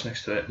got a cross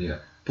next to it. Yeah.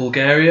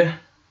 Bulgaria.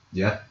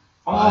 Yeah.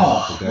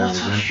 Oh, Bulgaria what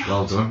a again. shot.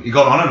 Well done. You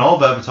got on and all,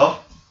 Berbatov.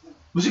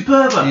 Was it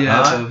Berber?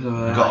 Yeah. Aye. You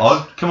got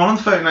on. Come on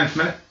the 39th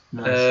minute.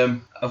 Nice.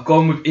 I've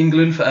gone with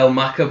England for El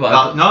Maka,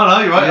 but No,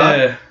 you're right.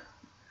 yeah.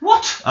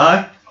 What?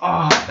 Aye.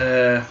 Oh, I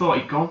Uh, thought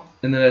he'd gone.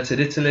 and then I said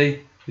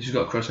Italy, which has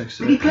got a cross next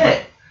to Did he it.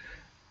 play?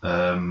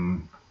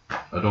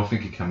 I don't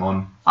think he came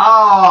on.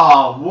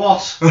 Oh,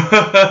 what?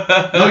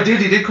 No, he did.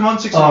 He did come on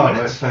 60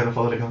 minutes. fair enough,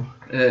 I'll let it go.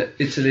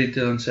 Italy,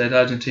 Dylan said.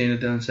 Argentina,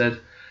 Dylan said.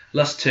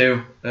 Last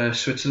 2,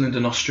 Switzerland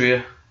and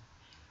Austria.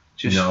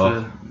 Just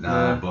No,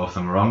 for, both of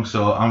them are wrong.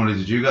 So how many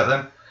did you get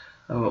then?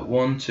 I got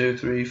 1, 2,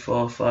 3,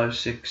 4, 5,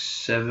 6,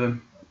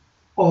 7.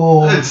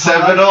 Oh, It's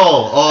 7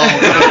 all. Oh, I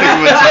think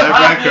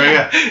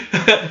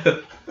we're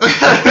tiebreaker.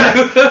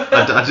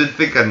 I didn't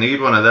think I need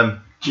one of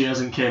them.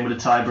 Jason came with a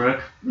tie break.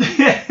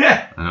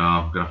 I know.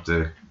 I'm gonna have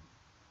to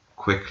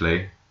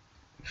quickly.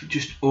 If you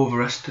just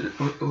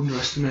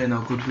underestimating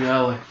how good we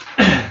are. Like.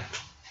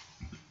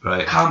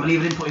 Right. Can't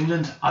believe I didn't put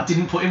England. I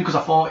didn't put him because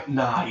I thought,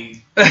 nah,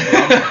 he.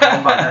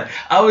 I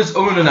I was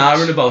umming and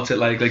ahhing about it,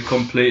 like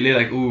completely,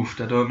 like, oof,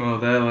 I don't know,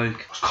 they're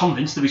like. was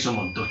convinced there'd be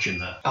someone Dutch in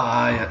there.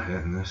 Ah, I'm yeah.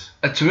 hating this.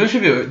 To be honest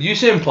with you, you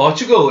saying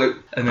Portugal, and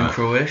then Right.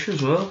 Croatia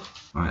as well.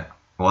 Right.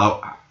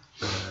 Well,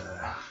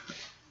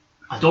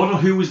 I don't know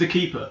who was the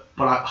keeper,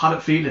 but I had a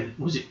feeling,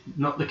 was it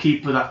not the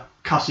keeper that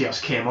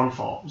Casillas came on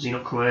for? Was he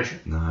not Croatian?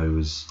 no, it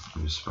was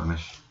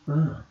Spanish.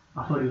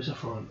 I thought he was a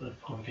foreign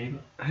keeper.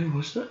 Who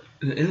was that?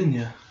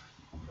 Ilya.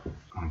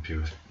 I'm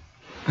pure.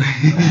 I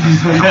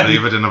can't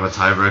believe I didn't have a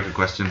tiebreaker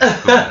question.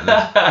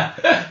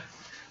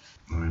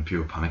 I'm in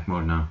pure panic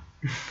mode now.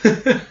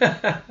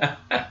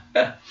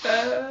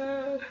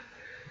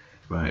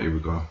 Right, here we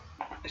go.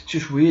 It's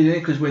just weird, isn't it?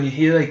 Because when you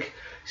hear, like,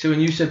 so when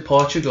you said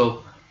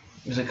Portugal,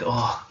 it was like,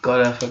 oh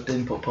god, I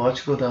didn't put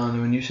Portugal down.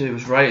 And when you said it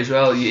was right as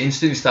well, you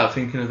instantly start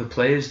thinking of the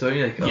players, don't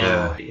you? Like,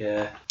 Yeah. oh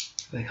yeah.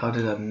 Like, how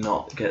did I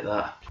not get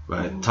that?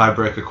 Right,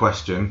 tiebreaker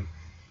question.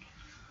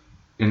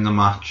 In the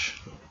match,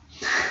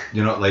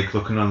 you're not like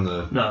looking on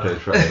the No.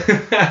 page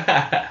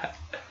right.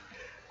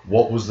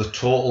 What was the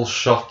total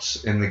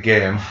shots in the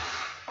game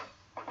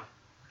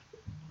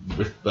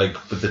with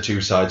the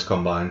two sides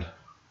combined?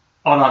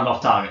 On and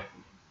off target.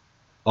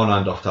 On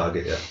and off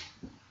target, yeah.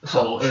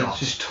 Total It's shots.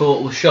 just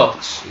total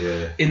shots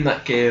Yeah. in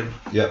that game.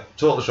 Yep,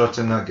 total shots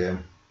in that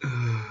game.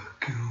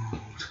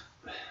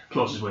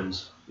 Closest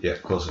wins. Yeah,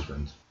 closest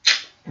wins.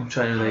 I'm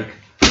trying to like.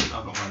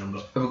 I've got my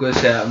number. I'm going to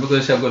say I'm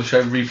going to try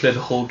and replay the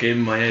whole game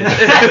in my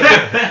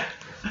head.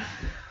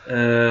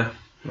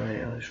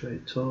 Right, Alex,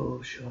 right,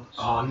 total shots.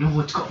 Oh no,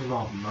 it's got to be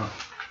more than that.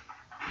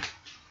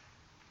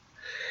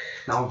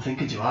 Now I'm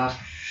thinking too hard.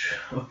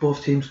 Of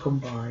both teams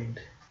combined.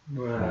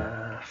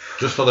 Right.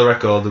 Just for the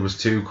record, there was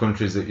 2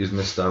 countries that you've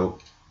missed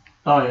out.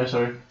 Oh yeah,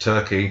 sorry.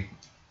 Turkey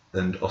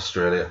and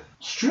Australia.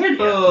 Australia.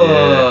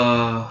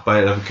 Oh.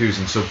 By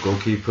Leverkusen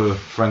sub-goalkeeper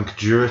Frank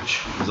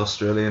Juric was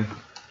Australian.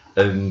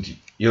 And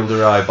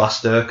Yildiray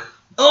Basturk.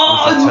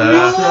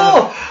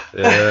 Oh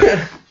no!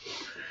 Yeah.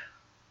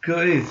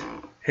 Good.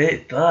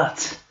 Hate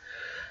that.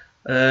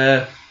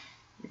 Right,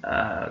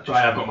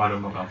 I've got my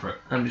number down for it.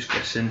 I'm just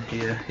guessing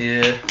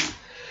here.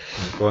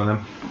 Go on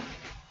then.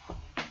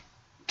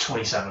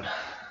 27.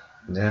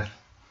 Yeah.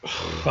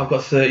 I've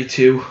got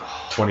 32.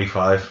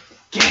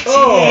 25. Get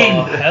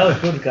Oh, in! hell,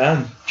 good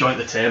game. Joint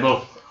the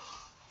table.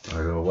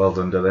 There you go. Well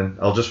done, Dylan.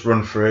 I'll just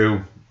run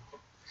through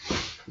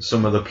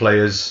some of the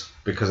players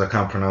because I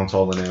can't pronounce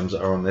all the names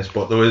that are on this.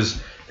 But there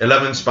was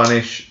 11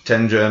 Spanish,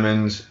 10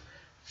 Germans,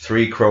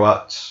 3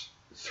 Croats,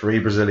 3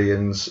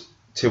 Brazilians,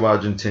 2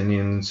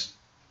 Argentinians,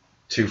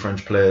 2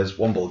 French players,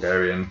 1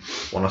 Bulgarian,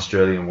 1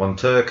 Australian, 1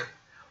 Turk,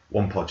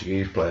 1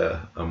 Portuguese player,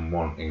 and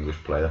 1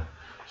 English player.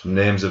 Some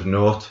names of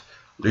note: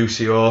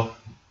 Lucio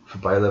for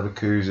Bayer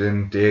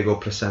Leverkusen, Diego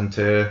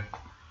Placente,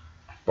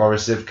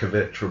 Boris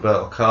Zivkovic,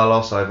 Roberto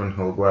Carlos, Ivan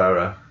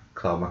Hulguera,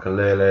 Claude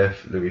Makalele,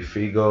 Luis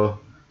Figo,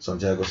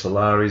 Santiago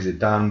Solari,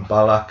 Zidane,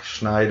 Ballack,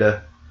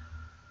 Schneider,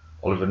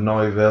 Oliver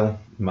Neuville,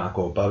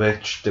 Marko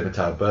Babic,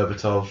 Dimitar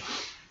Berbatov,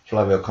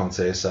 Flavio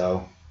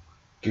Conceição,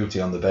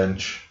 Guti on the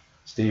bench,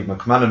 Steve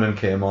McManaman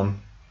came on,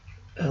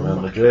 Real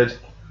Madrid,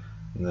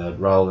 and they had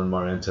Raul and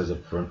Morientes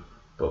up front.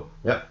 But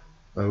yeah,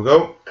 there we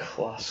go.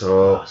 Class.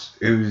 So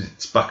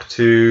it's back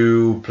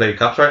to play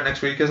caps right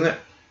next week, isn't it?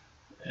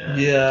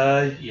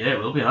 Yeah. Yeah, it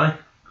will be, aye.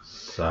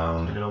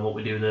 Sound. Depending on what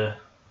we do the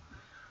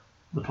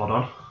pod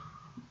on.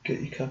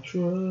 Get your caps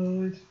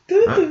right.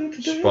 Right,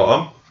 spot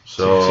on.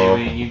 So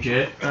me and you,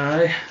 Jay.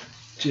 Aye.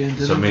 Jane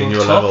so Dylan me and go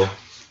you are top. level.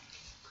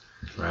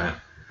 Right.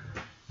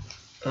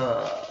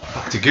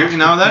 Back to Guti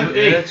now then.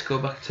 Yeah, let's go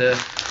back to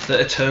the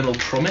Eternal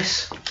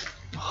Promise.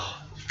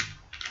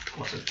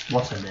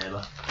 What a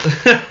neighbour.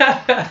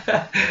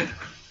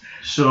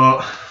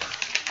 So,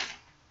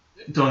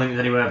 don't think there's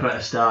anywhere better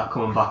to start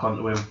coming back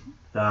onto him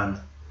than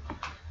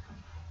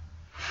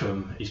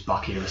from his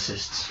back heel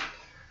assists.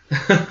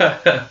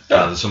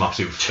 There's some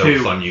absolute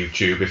filth on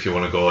YouTube if you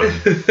want to go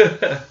and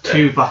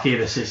 2 back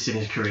heel assists in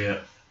his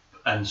career,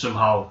 and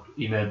somehow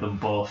he made them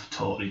both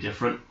totally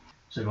different.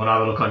 So if you want to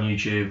have a look on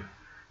YouTube,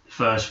 the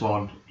first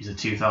one is the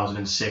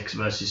 2006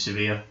 versus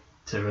Sevilla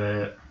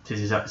to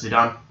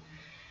Zidane.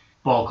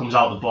 Ball comes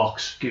out of the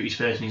box, Guti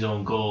Spains in his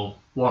own goal,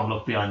 1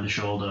 look behind the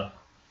shoulder,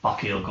 back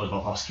heel goes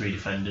well past 3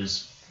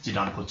 defenders,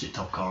 Zidane puts it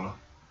top corner.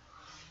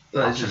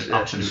 That is just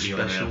Absolutely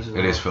special. unreal. Isn't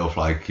it is filth.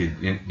 Like you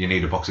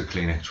need a box of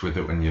Kleenex with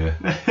it when you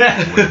put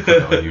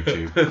it on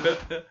YouTube.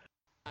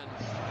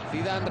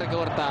 Zidane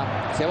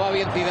recorta, se va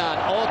bien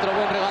Zidane, otro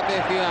buen regate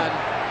de Zidane.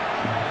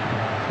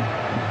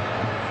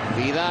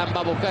 Zidane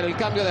va a buscar el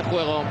cambio de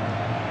juego.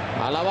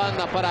 A la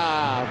banda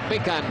para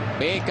Beckham.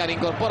 Beckham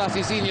incorpora a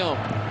Cicinho.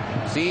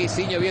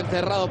 Cicinho bien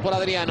cerrado por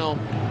Adriano.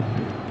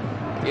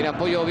 Y el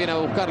apoyo viene a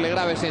buscarle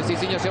Graves en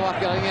Cicinho, se va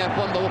hacia la línea de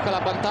fondo, busca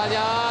la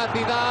pantalla.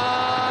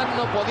 Zidane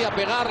no podía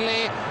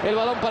pegarle. El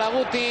balón para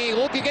Guti.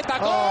 Guti, ¿qué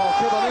tacón? ¡Oh,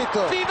 qué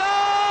bonito! ¡Zidane!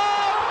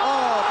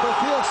 ¡Oh,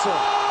 precioso!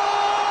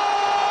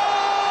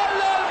 ¡Gol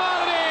del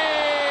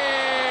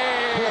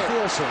Madrid!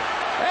 Precioso.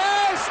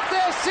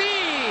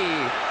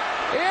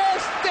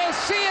 Este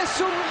sí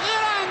es un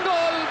gran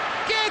gol.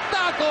 ¡Qué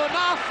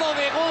taconazo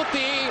de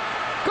Guti!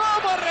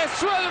 ¿Cómo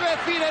resuelve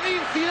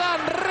Zinedine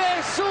Zidane,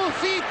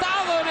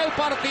 resucitado en el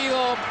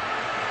partido?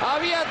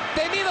 Había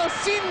tenido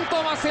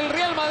síntomas el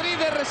Real Madrid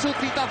de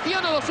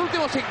resucitación en los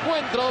últimos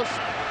encuentros,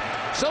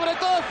 sobre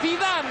todo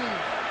Zidane.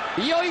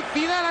 Y hoy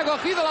Zidane ha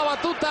cogido la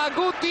batuta.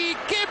 Guti,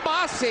 qué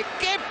pase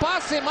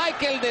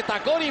Michael de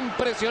tacón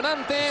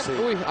impresionante. Sí.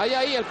 Uy,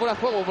 ahí el fuera de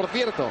juego, por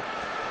cierto.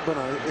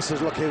 Bueno, eso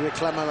es lo que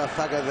reclama la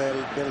zaga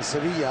del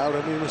Sevilla. Ahora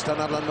mismo están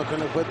hablando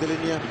con el juez de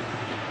línea,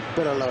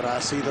 pero la verdad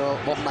ha sido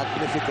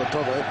magnífico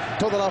todo, ¿eh?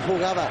 Toda la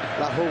jugada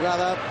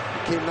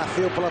que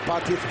nació por la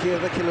parte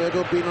izquierda, que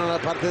luego vino a la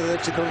parte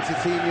derecha con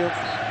Cicinho.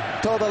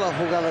 Toda la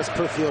jugada es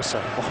preciosa.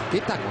 Oh,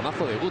 qué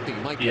taconazo de Guti,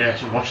 Michael. Yeah,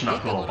 so watching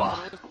that goal back,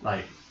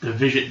 like the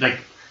vision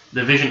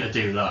to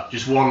do that,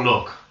 just 1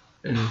 look.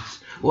 And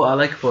what I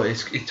like about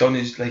it, it's on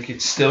his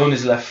it's still on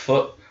his left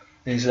foot.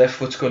 And his left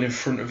foot's gone in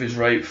front of his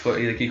right foot.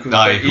 He could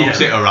He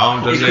hooks it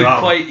around, he doesn't could he?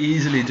 quite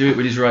easily do it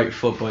with his right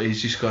foot, but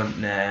he's just gone,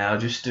 nah, I'll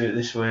just do it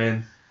this way.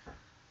 And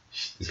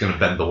He's going to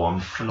bend the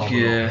one.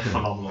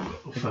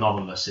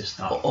 Phenomenal assist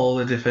that. all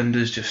the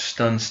defenders just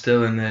stand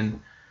still, and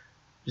then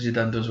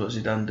Zidane does what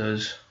Zidane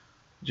does.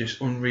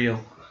 Just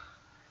unreal.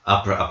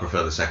 I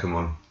prefer the second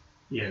one.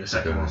 Yeah, the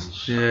second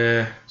one's.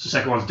 Yeah. So the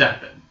second one's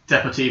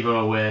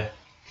Deportivo away,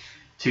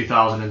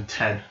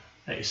 2010.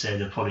 Like you say,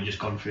 they've probably just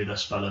gone through the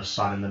spell of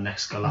signing the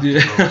next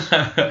Galacticos.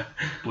 Yeah.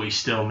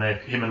 But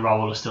him and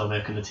Raul are still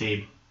making the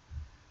team.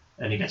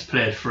 And he gets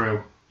played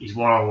through. He's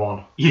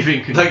 1-on-1. You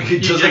think He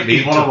doesn't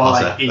need to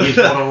pass it. He is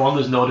 1-on-1.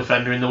 There's no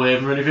defender in the way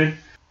or anything.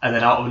 And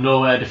then out of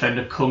nowhere, a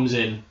defender comes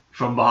in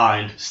from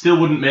behind. Still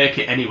wouldn't make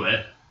it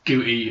anyway.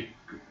 Guti,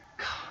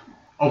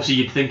 obviously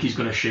you'd think he's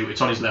going to shoot.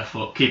 It's on his left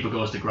foot. Keeper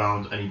goes to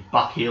ground and he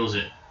back heels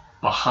it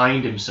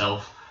behind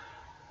himself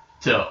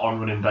to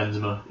on-running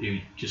Benzema, who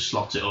just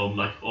slots it home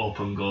like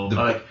open goal.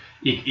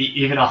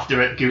 Even after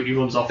it, Guti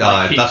runs off.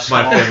 That's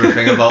my favourite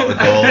thing about the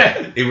goal.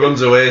 He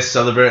runs away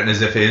celebrating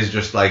as if he's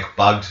just like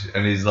bagged,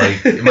 and he's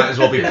like, he might as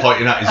well be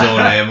pointing at his own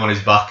name on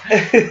his back.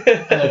 And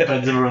then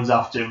Benzema runs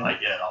after him like,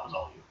 yeah, that was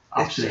all you.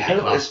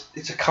 Absolutely class.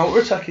 It's a counter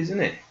attack, isn't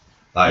it?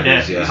 That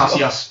is, yeah.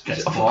 Casillas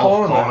gets Is it the off a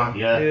ball corner?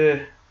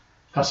 yeah.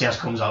 Casillas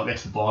comes out,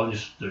 gets the ball, and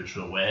just throws it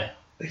away.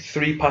 Like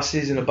 3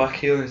 passes in a back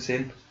heel and it's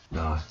in.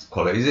 No, it's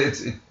quality.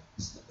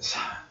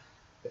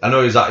 I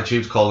know his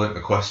attitude's calling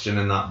into question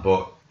in that,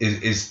 but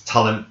his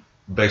talent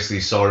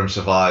basically saw him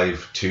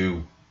survive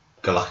 2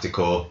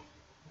 Galactico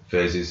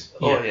phases.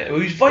 Oh yeah,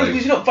 was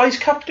he not vice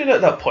captain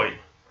at that point?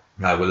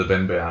 I would have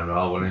been behind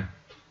Raul, wouldn't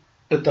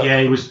he?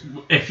 Yeah, he was.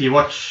 If you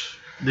watch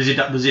the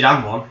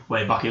Zidane one,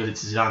 where back heeled it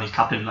to Zidane, he's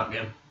captain in that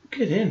game.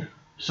 Get in.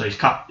 So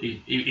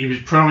he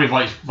was primarily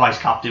vice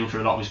captain for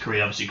a lot of his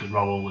career, obviously, because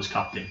Raul was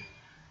captain,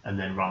 and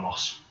then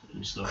Ramos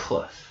and stuff.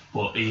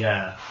 But he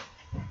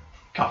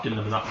captained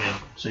them in that game,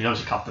 so he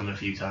obviously captained them a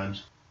few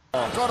times.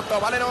 Corto,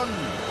 Valerón,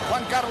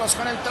 Juan Carlos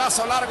con el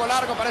trazo largo,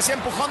 parecía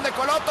empujón de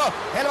Coloto,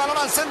 el balón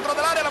al centro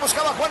del área, la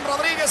buscaba Juan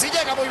Rodríguez y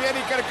llega muy bien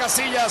Iker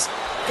Casillas,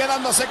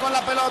 quedándose con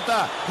la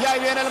pelota, y ahí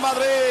viene el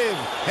Madrid,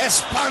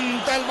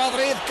 espanta el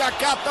Madrid,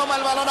 Kaká toma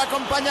el balón,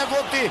 acompaña a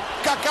Guti,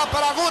 Kaká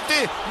para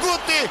Guti,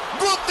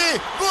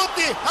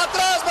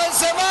 atrás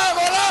Benzema,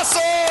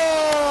 golazo.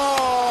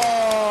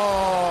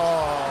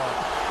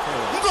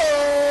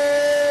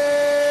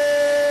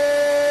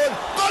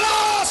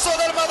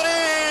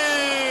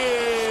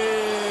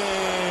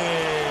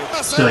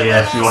 So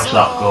yeah, if you watch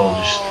that goal,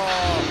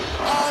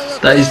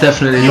 that is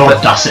definitely the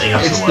audacity.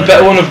 It's the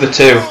better one of the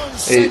two.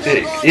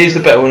 It is the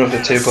better one of the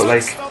two, but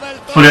like.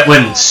 But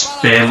when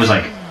Spain was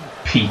like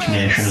peak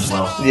nation as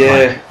well.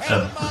 Yeah.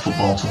 Like, the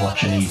football to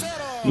watch, and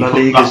La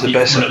Liga is the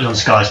best. When it was on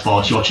Sky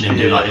Sports, you're watching him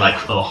do that, you're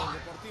like, oh.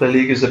 La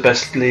Liga is the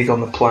best league on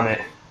the planet.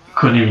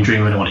 Couldn't even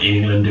dream of anyone in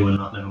England doing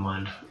that. Never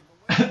mind.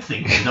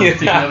 thinking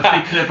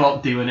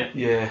about doing it.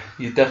 Yeah,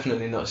 you're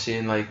definitely not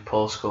seeing like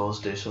Paul Scholes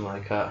do something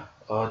like that.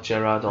 Or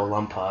Gerrard or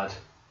Lampard,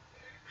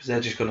 because they're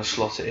just going to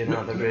slot it in,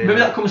 aren't they? Really? Maybe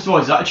that comes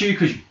towards his attitude,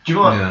 because do you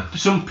know what?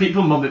 Some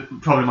people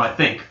probably might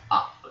think,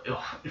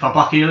 if I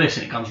back heel this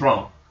and it comes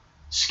wrong,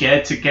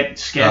 scared to get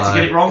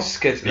it wrong.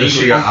 He's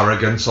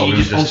arrogance on him,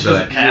 just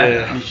doesn't care.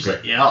 Yeah. And he's just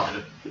like, yeah, I'll do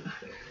it.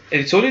 And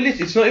it's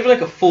not even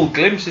like a full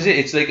glimpse, is it?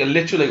 It's like a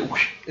literal like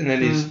whoosh, and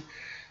then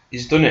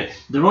he's done it.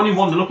 They're only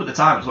 1-0 up at the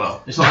time as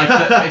well. It's not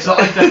like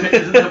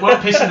they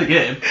weren't pissing the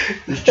game.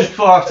 It was just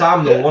before half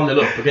time they were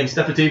 1-0 up against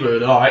Deportivo, who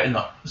were alright in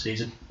that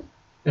season.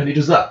 And he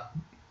does that.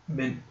 I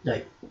mean,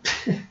 like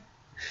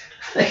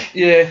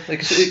yeah, like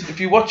if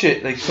you watch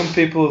it, like some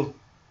people,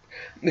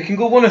 they can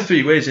go one of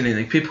 3 ways, innit?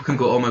 Like people can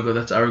go, oh my god,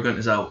 that's arrogant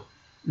as out.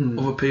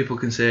 Other people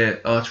can say,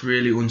 oh, it's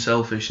really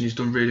unselfish and he's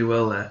done really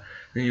well there.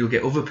 And you'll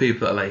get other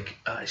people that are like,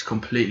 he's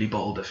completely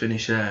bottled the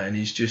finish there, and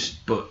he's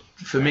just. But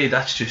for me,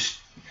 that's just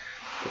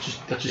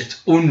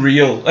it's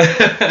unreal.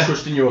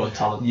 Trust in your own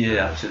talent.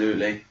 Yeah,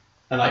 absolutely.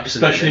 And like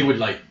especially with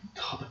like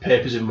the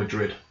papers in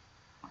Madrid.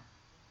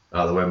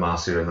 Oh, the way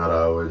Marcia and that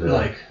are.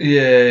 Like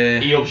yeah,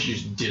 he obviously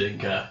just didn't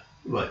care.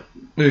 Like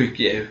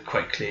yeah,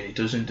 quite clearly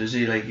doesn't, does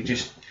he? Like he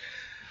just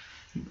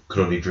could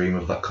only dream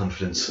of that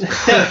confidence.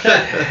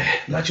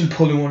 Imagine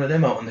pulling one of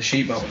them out on the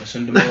sheet mount on a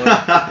Sunday morning.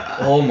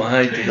 Oh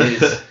my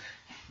days.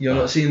 You're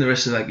not seeing the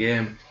rest of that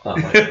game.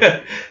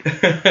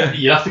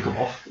 You have to come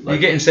off. You're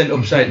getting sent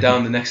upside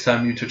down the next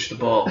time you touch the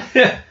ball.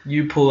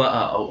 You pull that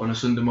out on a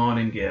Sunday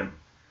morning game.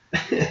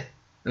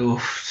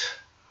 Oof.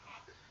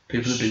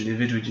 People would be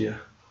livid with you.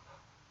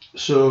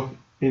 So,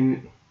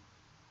 in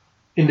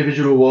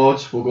individual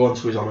awards, we'll go on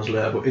to his honours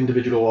later, but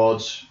individual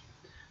awards,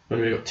 we've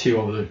only got 2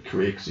 over the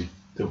career because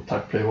the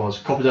type of player was.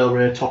 Copa del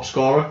Rey top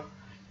scorer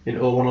in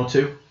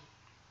 01-02,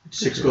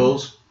 6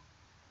 goals.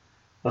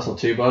 That's not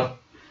too bad.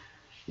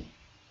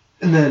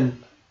 And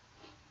then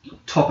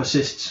top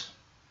assists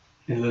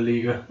in La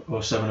Liga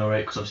 07-08,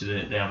 because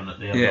obviously they have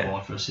an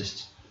award for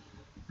assists.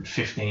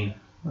 15,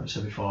 like I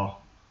said before.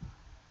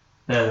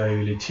 They're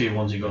really 2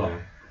 ones he got. Yeah.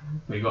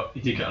 But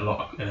he did get a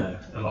lot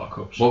of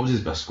cups. What was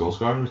his best goal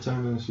scoring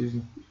return in the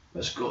season?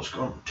 Best goal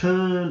scoring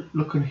return,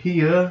 looking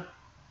here.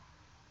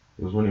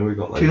 It was when he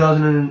got like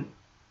 2000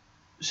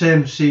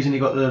 same season he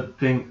got the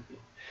thing.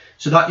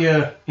 So that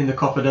year in the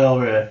Copa del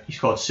Rey he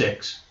scored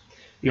 6.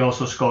 He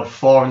also scored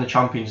 4 in the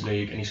Champions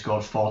League and he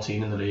scored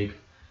 14 in the league.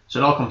 So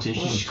in all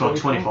competitions he scored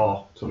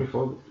 24.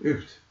 24.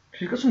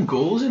 He's got some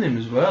goals in him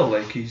as well.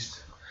 Like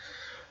he's,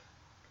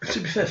 to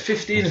be fair,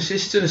 15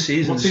 assists in a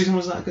season. What season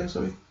was that again?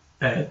 Sorry.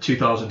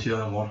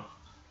 2000-2001.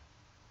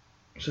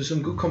 So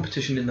some good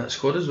competition in that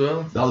squad as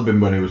well. That'll have been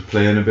when he was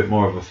playing a bit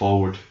more of a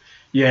forward.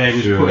 Yeah,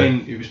 he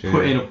was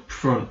put in up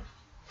front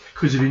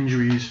because of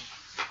injuries.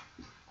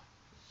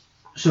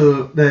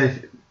 So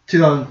the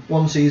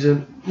 2001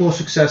 season, more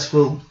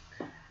successful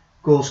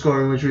goal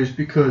scoring injuries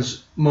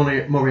because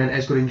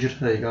Morientes got injured.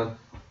 There you go.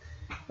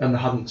 And they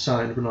hadn't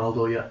signed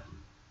Ronaldo yet.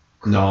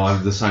 No,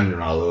 they signed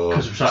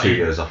Ronaldo 2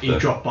 years after. He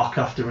dropped back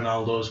after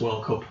Ronaldo's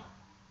World Cup.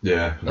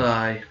 Yeah.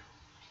 Aye.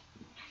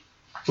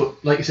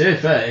 But like you say,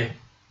 fair,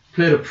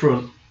 played up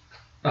front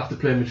after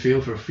playing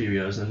midfield for a few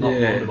years and not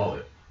moaned about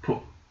it. Put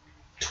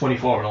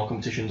 24 in all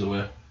competitions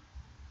away.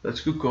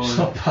 That's good goal. It's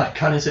not bad,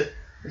 can is it?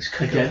 It's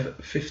kind of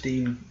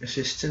 15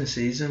 assists in a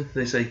season.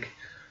 There's like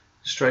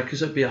strikers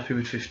that'd be happy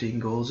with 15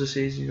 goals a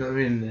season. You know what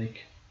I mean?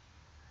 Like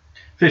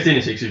 15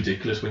 assists is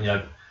ridiculous when you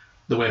have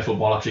the way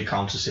football actually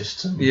counts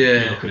assists. And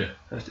yeah, you look at it.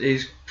 It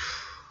is.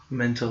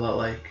 Mental that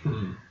like.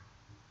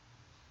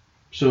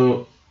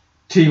 So,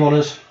 team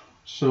honours.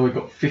 So we've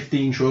got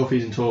 15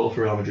 trophies in total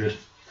for Real Madrid,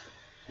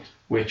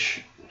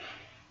 which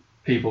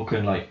people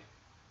can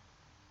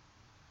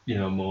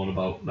moan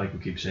about, like we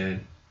keep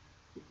saying,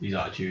 his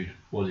attitude,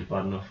 was it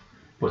bad enough?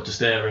 But to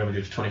stay at Real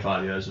Madrid for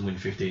 25 years and win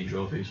 15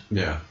 trophies.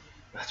 Yeah.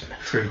 That's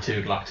mental. Through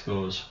 2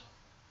 Galacticos.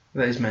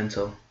 That is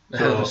mental. A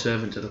hell of a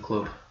servant to the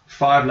club.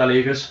 5 La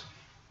Ligas,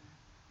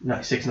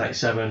 96,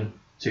 97,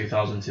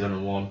 2000,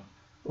 2001,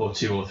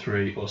 02,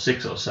 03,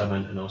 06,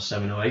 07, and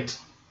 07, 08.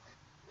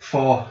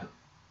 4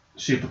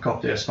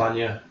 Supercup de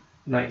España,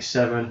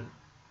 97,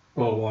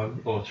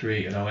 01,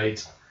 03, and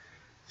 08.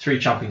 3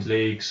 Champions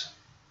Leagues,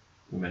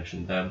 we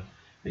mentioned them.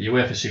 The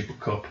UEFA Super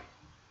Cup,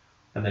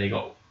 and then he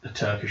got the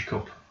Turkish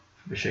Cup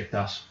for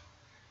Besiktas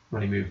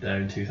when he moved there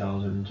in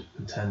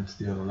 2010 to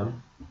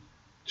 2011.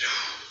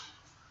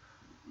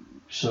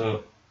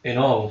 So, in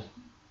all,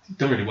 he's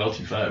done really well, to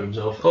be fair to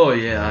himself. Oh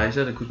yeah, he's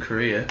had a good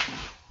career.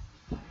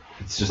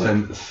 It's just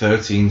them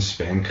 13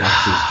 Spain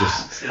caps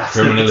is just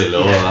criminally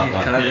low. You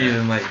can't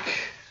even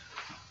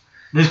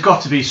There's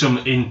got to be some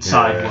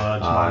inside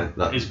words,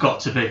 man. There's got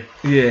to be.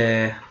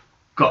 Yeah.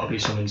 Got to be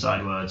some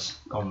inside words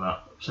on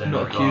that. I'm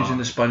not accusing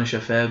the Spanish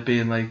FA of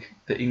being like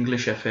the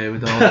English FA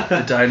with all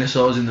the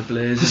dinosaurs and the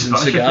blazers and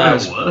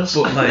cigars,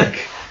 but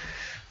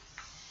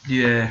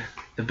yeah,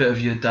 a bit of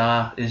your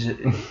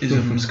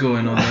isms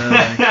going on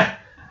there.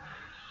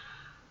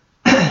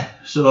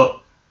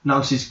 So,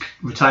 announced his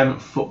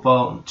retirement from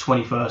football on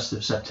 21st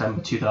of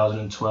September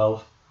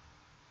 2012,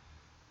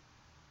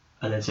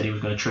 and then said he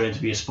was going to train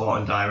to be a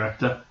sporting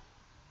director,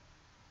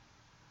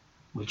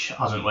 which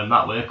hasn't went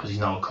that way because he's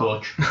now a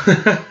coach.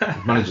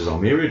 He manages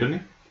Almeria, didn't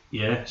he?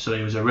 Yeah, so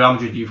he was a Real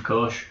Madrid youth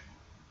coach,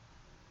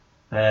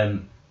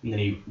 and then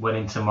he went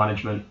into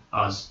management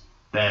as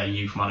their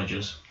youth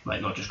managers,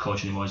 like not just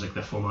coach anymore, he's like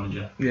their full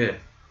manager. Yeah.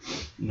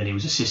 And then he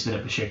was assistant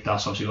at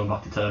Besiktas, obviously going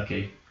back to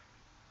Turkey.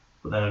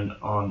 But then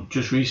on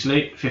just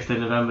recently, 5th of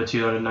November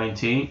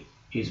 2019,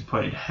 he's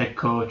appointed head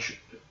coach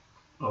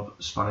of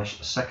Spanish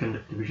second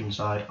division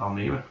side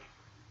Almeria.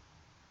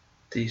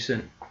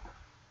 Decent.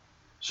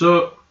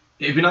 So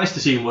it'd be nice to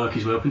see him work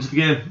his way up into the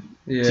game.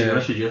 Yeah. To be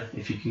honest with you,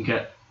 if you can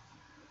get,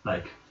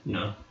 if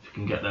you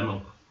can get them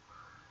up,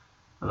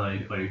 or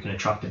you can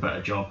attract a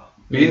better job.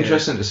 Be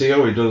interesting to see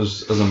how he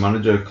does as a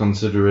manager,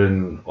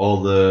 considering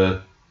all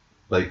the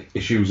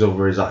issues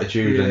over his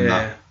attitude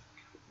and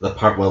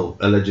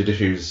alleged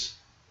issues.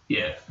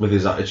 Yeah. With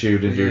his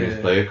attitude and during his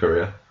player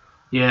career.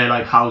 Yeah,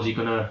 like how's he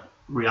gonna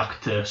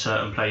react to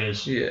certain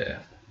players? Yeah.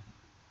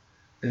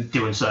 And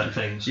doing certain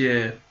things.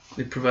 Yeah,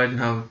 providing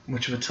how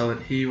much of a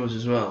talent he was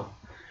as well.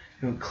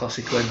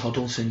 Classic Glenn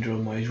Hoddle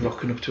syndrome, where he's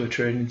rocking up to a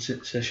training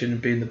session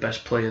and being the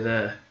best player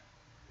there.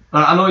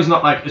 I know he's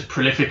not as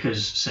prolific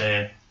as,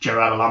 say,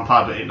 Gerard or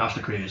Lampard at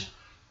international careers,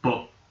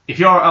 but if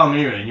you're at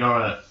Almeria and you're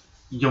a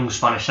young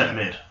Spanish centre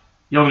mid,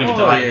 you're going to be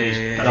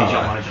delighted that he's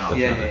your manager.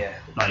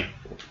 Yeah.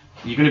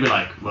 You're going to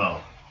be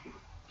well,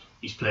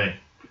 he's played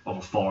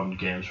over 500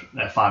 games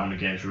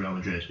for Real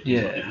Madrid.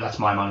 Yeah. That's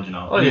my manager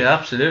now. Oh yeah,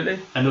 absolutely.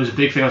 And there was a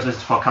big thing, I was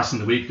listening to podcasts in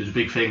the week, there's a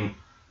big thing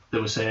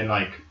that was saying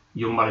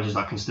young managers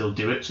that can still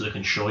do it, so they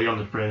can show you on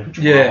the training pitch.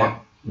 Yeah.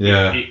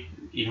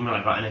 Even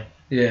like that, innit?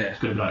 Yeah. It's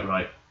going to be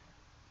right.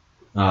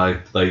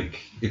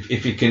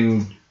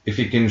 If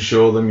you can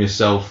show them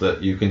yourself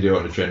that you can do it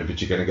on the training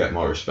pitch, you're going to get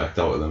more respect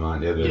out of them,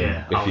 aren't you?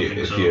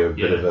 If you're a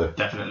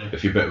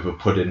bit of a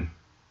pudding,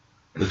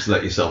 let's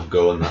let yourself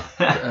go on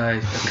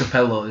that.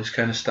 Capello is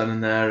kind of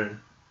standing there and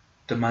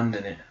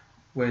demanding it,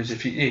 whereas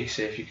if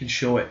you can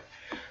show it,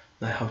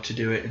 how to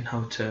do it and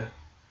how to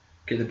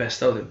get the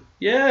best out of them.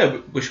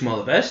 Yeah, wish them all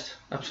the best.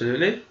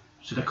 Absolutely.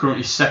 So they're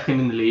currently second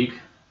in the league.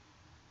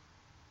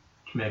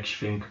 Which makes you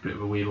think a bit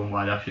of a weird one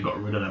why they actually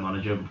got rid of their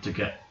manager to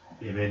get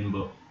him in,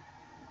 but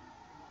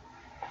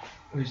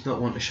he's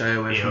not one to shy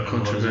away from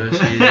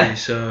controversy,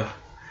 so it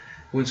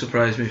wouldn't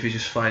surprise me if he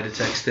just fired a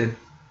text in.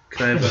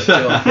 Can I have a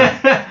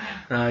job?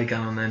 Aye, go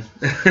on then.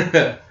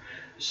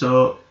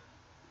 So,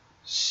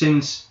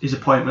 since his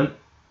appointment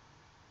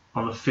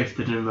on the 5th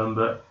of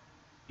November,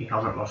 he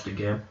hasn't lost a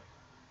game.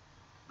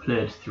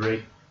 Played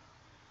 3,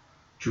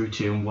 drew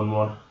 2 and won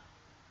 1.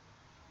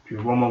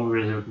 Drew 1-1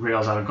 with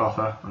Real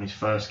Zaragoza on his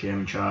first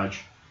game in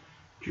charge.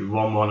 Drew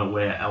 1-1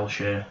 away at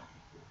Elche.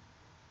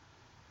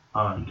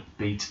 And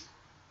beat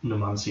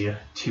Numancia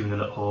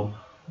 2-0 at home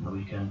on the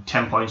weekend.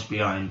 10 points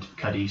behind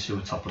Cadiz, who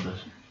were top of the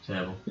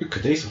table.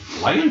 Cadiz are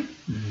flying.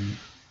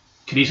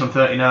 Cadiz on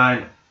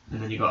 39,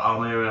 and then you got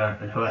Almeria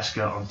and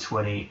Huesca on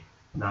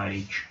 29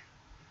 each.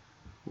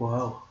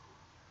 Wow.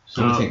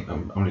 So how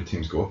many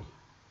teams go up?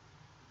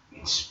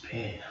 In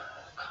Spain,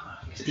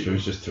 Sure,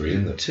 it's just 3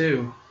 in there.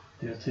 2.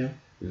 Yeah, 2.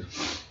 Yeah.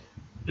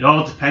 It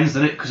all depends,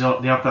 doesn't it? Because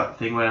they have that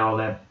thing where all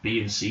their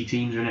B and C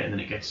teams are in it, and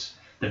then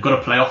they've got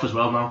a playoff as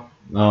well now.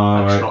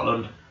 Right.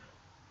 Scotland.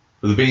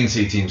 But the B and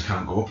C teams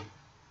can't go up.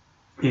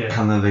 Yeah.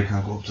 They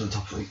can't go up to the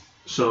top 3.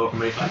 So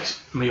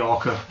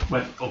Mallorca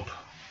went up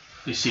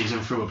this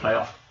season through a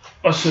playoff.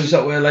 Oh, so is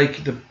that where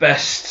the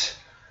best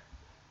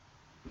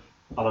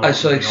I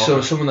saw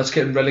someone that's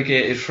getting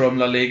relegated from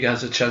La Liga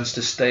has a chance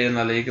to stay in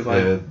La Liga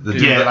by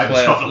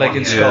like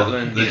in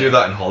Scotland. They do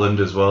that in Holland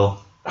as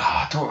well. Oh,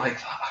 I don't like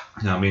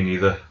that. No, me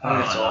neither. I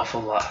think it's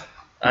awful that.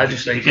 I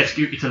just if think it gets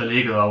Guti to the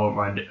Liga, though, I won't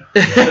mind it.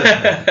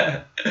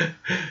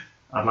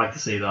 I'd like to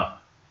see that.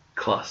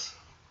 Class.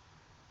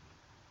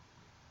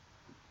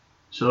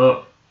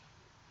 So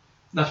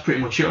that's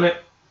pretty much it on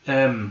it.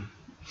 A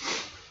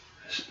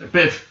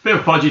bit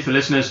of apology for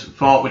listeners.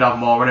 Thought we'd have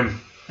more on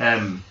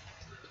him.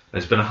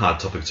 It's been a hard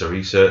topic to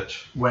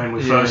research. When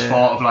we first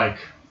thought of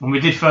when we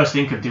did first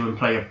think of doing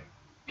player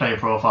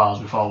profiles,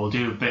 we thought we'll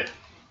do a bit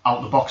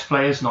out the box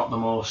players, not the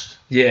most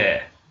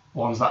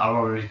ones that are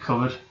already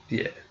covered.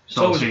 Yeah, it's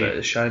always better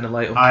to shine a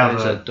light on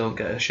players that don't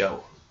get a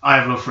shout. I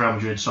have love for Real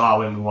Madrid, so I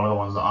went with one of the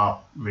ones that I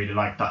really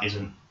like. That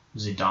isn't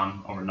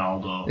Zidane or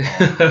Ronaldo.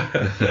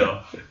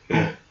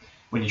 But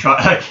when you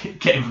try to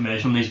get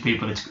information from these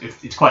people,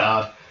 it's quite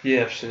hard.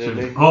 Yeah,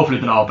 absolutely. So hopefully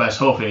they're our best.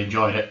 Hopefully you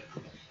enjoyed it.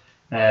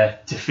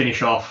 To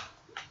finish off,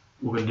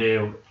 we're going to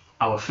do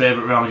our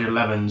favourite Real Madrid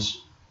 11s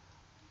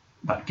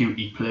that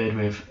Guti played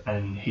with,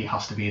 and he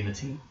has to be in the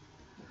team.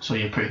 So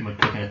you're pretty much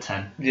picking a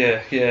 10.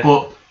 Yeah.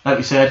 But like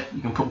we said,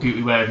 you can put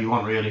Guti wherever you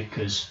want, really,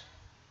 because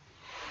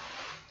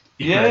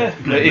he played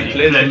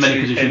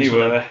many positions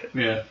anywhere.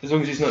 Yeah. As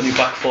long as he's not in your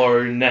back four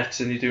or in nets,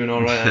 and you're doing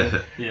all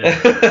right.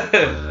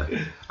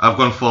 I've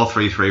gone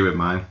 4-3-3 with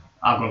mine.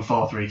 I've gone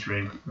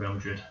 4-3-3 Real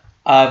Madrid.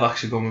 I've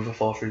actually gone with a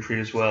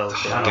 4-3-3 as well.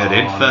 So. Get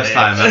in, first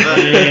time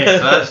ever.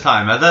 First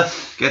time ever.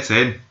 Get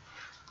in.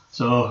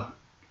 So,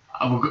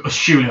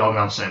 surely I'm going to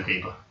have the same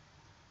keeper.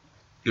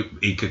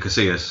 Iker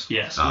Casillas.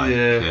 Yes.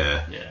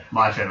 Yeah.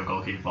 My favourite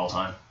goalkeeper of all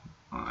time.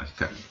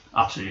 Okay.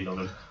 Absolutely love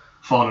him.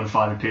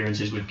 405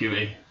 appearances with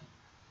Guti.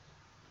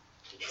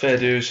 Fair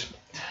dues.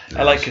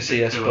 I like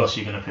Casillas, Who but else are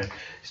you going to pick?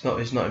 He's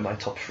not in my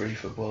top 3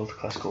 for world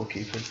class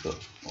goalkeepers, but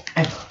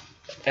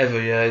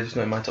Ever, he's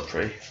not in my top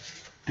 3.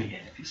 Be in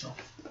it yourself.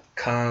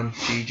 Khan,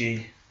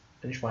 Gigi,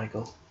 and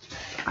Schmeichel.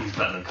 He's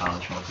better than Khan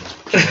and Schmeichel.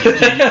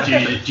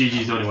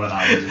 Gigi's the only one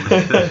that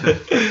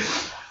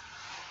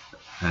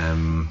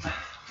has.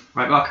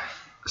 Right back.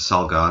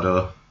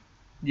 Salgado.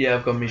 Yeah,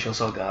 I've got Michel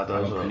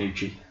Salgado as well.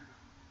 Panucci.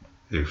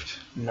 Oofed.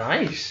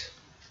 Nice.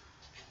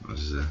 What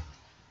is it?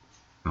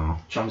 Oh.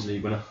 Champions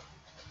League winner.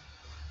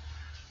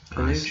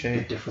 Panucci.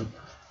 Bit different.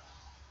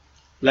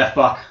 Left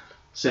back,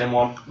 same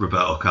one.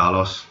 Roberto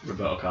Carlos.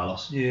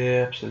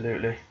 Yeah,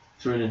 absolutely.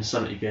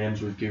 370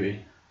 games with Guti.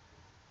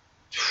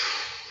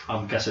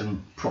 I'm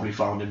guessing probably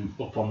found him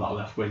up on that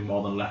left wing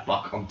more than left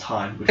back on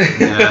time. Which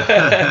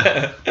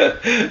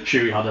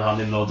sure, he had a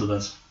hand in loads of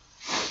this.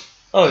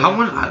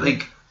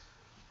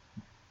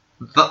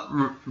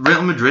 That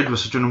Real Madrid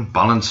was such an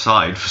unbalanced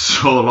side for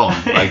so long,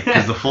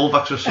 because the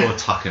fullbacks were so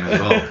attacking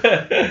as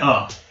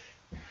well.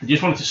 They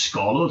just wanted to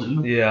score loads,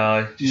 didn't they?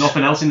 Yeah.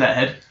 Nothing else in their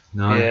head.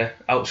 No. Yeah,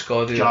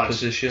 outscored the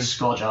opposition.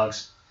 Score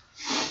Jags.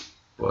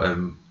 But,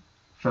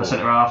 first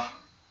centre half.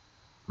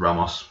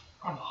 Ramos.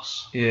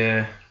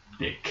 Yeah.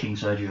 Big King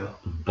Sergio.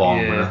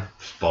 Born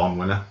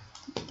winner.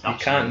 You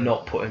can't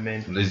not put him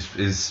in.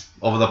 Is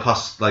over the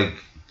past, was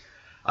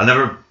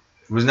never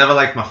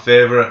my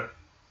favourite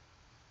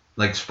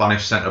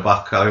Spanish centre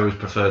back. I always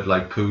preferred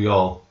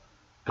Puyol.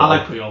 I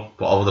like Puyol.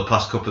 But over the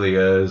past couple of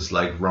years,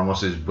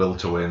 Ramos's will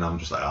to win, I'm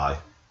just aye.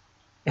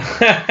 He'll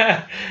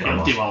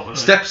do well with it.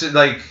 Steps is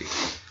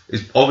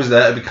always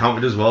there to be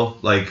counted as well.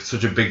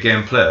 Such a big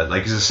game player.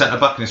 He's a centre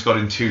back and he's got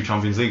in 2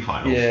 Champions League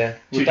finals. Yeah.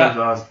 2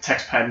 times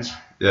Tex Pens.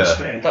 Yeah.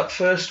 Spain. That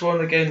first one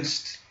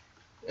against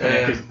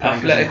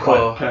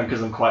Atletico. Pennicus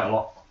them quite a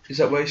lot. Is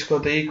that where he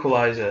scored the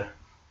equaliser?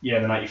 Yeah,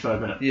 in the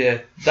 93rd minute.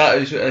 Yeah, that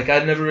is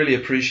I'd never really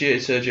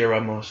appreciated Sergio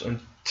Ramos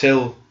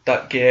until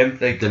that game.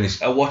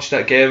 I watched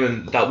that game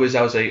and I was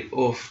like,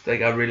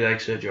 I really like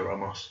Sergio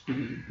Ramos.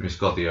 He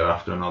scored the year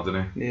after now,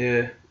 didn't he?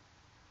 Yeah,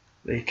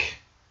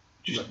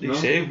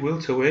 say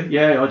will to win.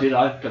 Yeah, I did.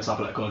 Against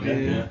Atletico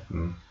again.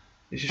 Yeah.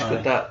 He's just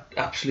got that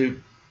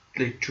absolute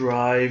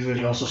drive, and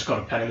he also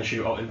scored a pen in the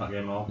shootout in that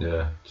game, though.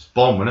 Yeah, just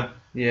born winner.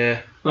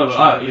 Yeah. No,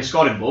 but he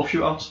scored in both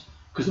shootouts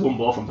because they won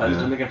both from pens,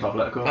 didn't they, against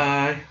Atletico?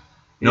 Aye.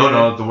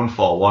 No, they won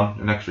 4-1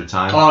 in extra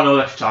time. Oh no,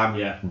 extra time,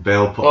 yeah.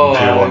 Bale put them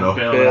 2-1 up.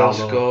 Bale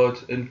scored,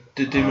 and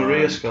did Di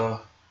Maria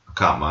score? I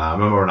can't remember. I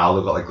remember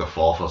Ronaldo got the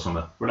 4th or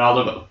something.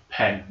 Ronaldo got the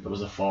pen. That was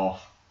the 4th.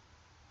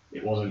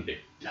 It wasn't.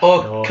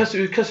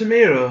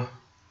 Casemiro.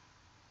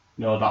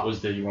 No, that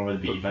was the one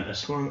with the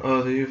Juventus.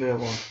 Oh, the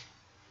Juve one.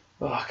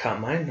 Oh, I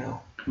can't mind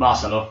now.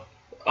 Marcelo.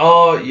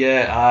 Oh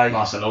yeah, aye.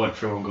 Marcelo went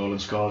through on goal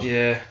and scored.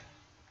 Yeah.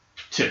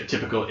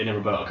 Typical in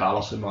Roberto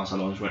Carlos and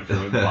Marcelo just went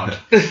through and bagged.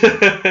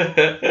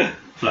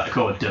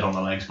 Atletico were dead on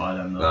the legs by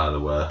then, though. Nah, they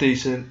were.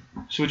 Decent.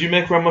 So would you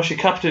make Ramos your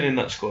captain in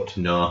that squad?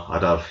 No,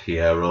 I'd have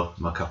Hierro,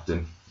 my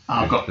captain.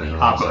 I've got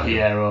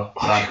Hierro.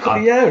 You've got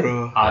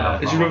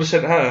Hierro? Is your other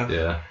centre half?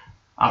 Yeah.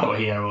 I've got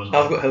Hierro as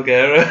well. I've got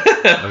Helguera.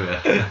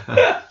 Okay.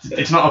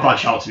 It's not a bad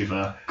shout, to be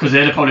fair, because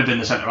they'd have probably been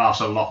the centre half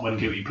a lot when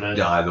Guti played.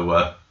 Yeah, they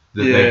were.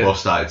 They both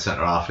started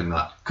centre half in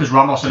that. Because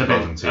Ramos would have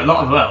been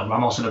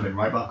Ramos would have been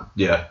right back.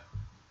 Yeah.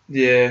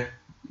 Yeah.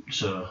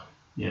 So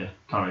Yeah,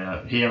 can't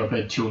really. Here I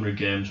played 200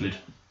 games with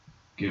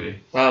Guti.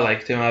 I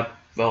liked him.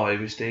 He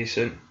was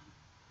decent.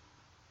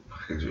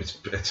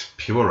 It's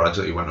pure rage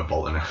that he went to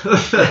Bolton.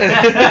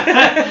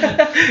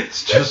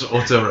 It's just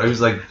utter. It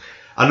was like,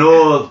 I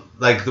know,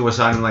 like they were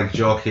signing like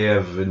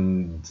Djorkaeff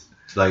and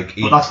like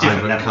that's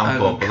different level.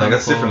 Campo, but like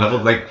that's different level.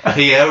 Like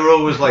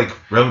Piero was like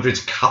Real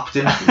Madrid's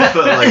captain, but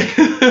like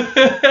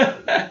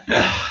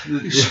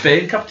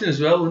Spain captain as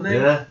well, wasn't he?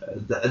 Yeah,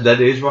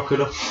 that is rocking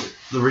up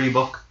the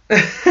Reebok.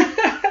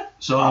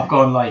 So I've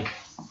gone like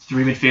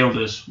 3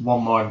 midfielders,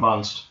 1 more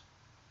advanced.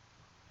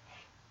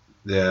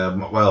 Yeah,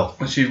 well.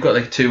 So you've got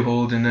like 2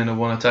 holding and a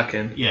 1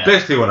 attacking. Yeah.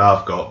 Basically what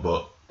I've got,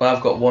 but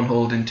I've got 1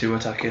 holding, 2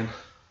 attacking.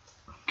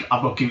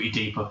 I've got Guti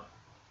deeper.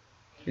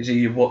 Is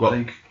he what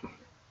like?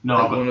 No,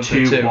 I've one got of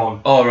the 2, two?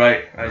 1. Oh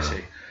right, I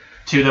see.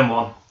 2 then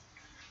 1.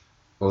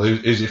 Well,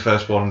 who's your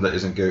first one that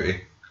isn't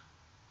Guti?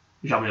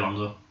 Xabi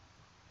Alonso.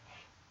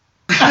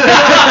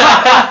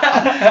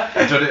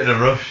 I've done it in a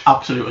rush.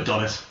 Absolute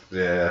Adonis.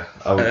 Yeah,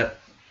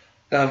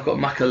 I've got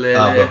Makalele.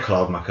 I've got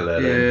Claude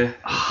Makalele.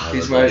 Yeah,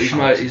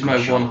 he's my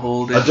 1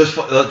 holding. I just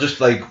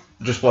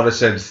what I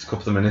said a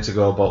couple of minutes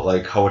ago about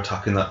like how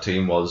attacking that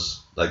team was.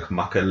 Like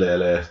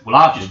Makalele. Well,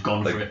 I've just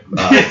gone for it.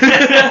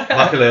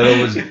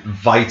 Makalele was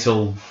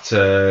vital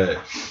to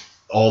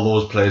all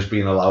those players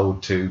being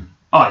allowed to.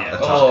 Oh yeah.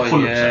 attack. Oh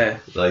 100%. yeah.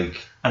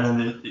 Like. And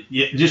then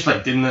just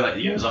like didn't they, like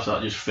years after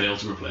that just failed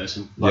to replace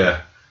him. Like,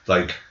 yeah.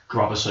 Like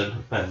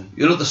Gravison and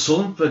the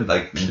Sun been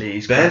like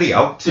Please, barely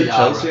out to Diarra.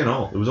 Chelsea and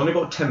all. It was only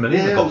about 10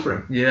 million they got for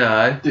him.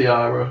 Yeah,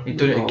 Diarra. he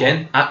done it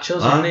again at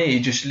Chelsea, didn't he? He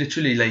just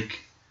literally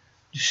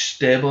just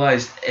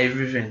stabilised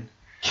everything.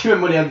 Do you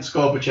remember when he hadn't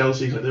scored for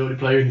Chelsea? He's like the only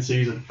player in the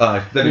season.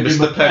 Aye, then he missed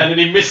the pen. And then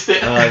he missed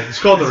it. He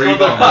scored the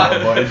rebound,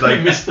 but he's like,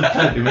 he missed the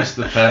pen. He missed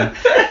the pen.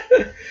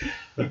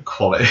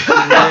 Quality.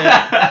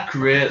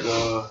 Great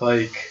though.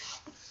 Like,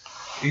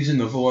 he's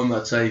another one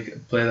that's like a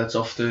player that's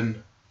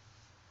often.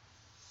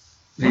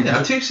 He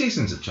had 2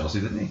 seasons at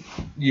Chelsea, didn't he?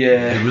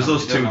 Yeah. It was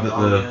those 2 that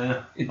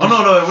the. Oh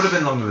no, it would have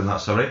been longer than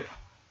that. Sorry,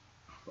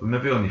 or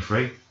maybe only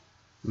 3. It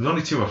was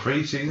only 2 or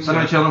 3 seasons. So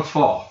now Chelsea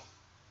 4.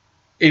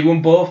 He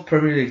won both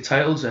Premier League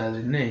titles there,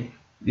 didn't he?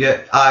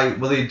 Yeah,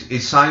 he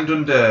signed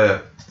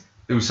under.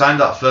 He was signed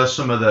that first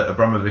summer that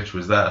Abramovich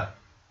was there.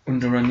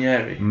 Under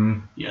Ranieri.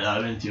 Yeah,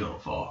 that went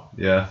 2-4.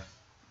 Yeah.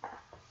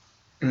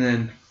 And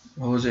then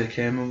Jose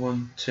came and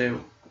won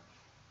 2.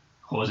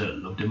 Jose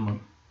loved him, man.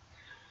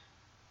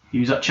 He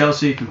was at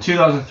Chelsea from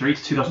 2003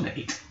 to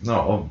 2008.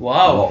 No,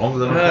 wow. A lot longer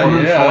than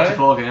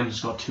 144 games and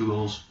scored 2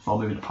 goals before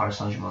moving to Paris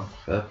Saint-Germain.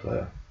 Fair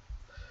player.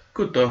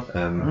 Good though.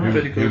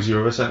 Very good. Who's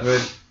your other centre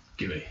mid?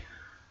 Guti.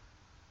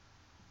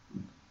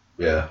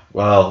 Yeah,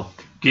 well.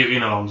 Guti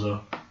and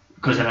Alonso.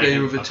 Because then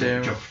Guti can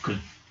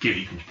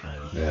just play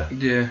with.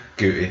 Yeah.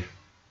 Guti.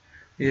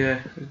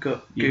 Yeah, we've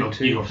got You've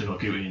Guti. obviously got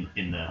Guti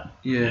in there.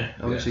 Yeah,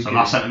 obviously. So Guti.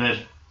 last centre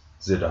mid.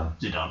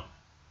 Zidane.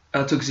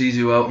 I took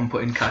Zizou out and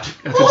put in Kaka.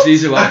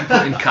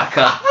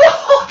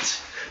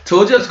 What?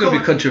 Told you it's going to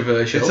be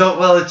controversial.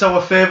 It's our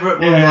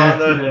favourite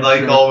one,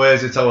 like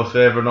always. It's our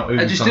favourite. Not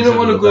I just didn't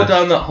want to go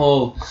down that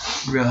whole.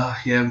 Yeah,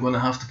 I'm going to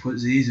have to put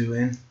Zizou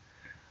in.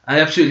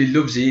 I absolutely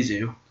love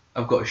Zizou.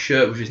 I've got a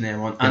shirt with his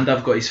name on, and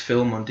I've got his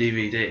film on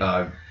DVD.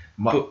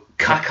 But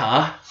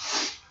Kaka,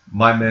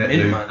 my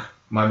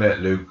mate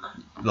Luke,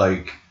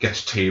 like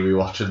gets teary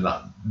watching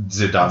that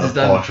Zidane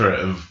portrait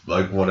of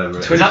like whatever.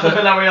 Is that the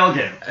Villarreal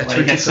game? A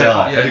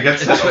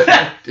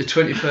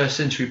 21st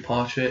century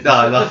portrait.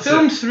 They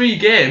filmed 3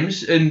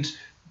 games, and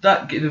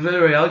the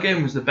Villarreal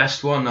game was the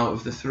best one out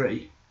of the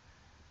 3.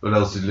 What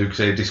else did Luke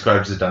say? He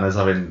described Zidane as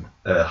having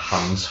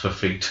hands for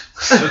feet,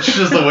 such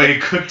as the way he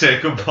could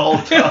take a ball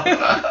down.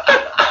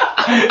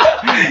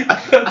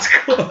 That's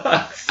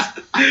class.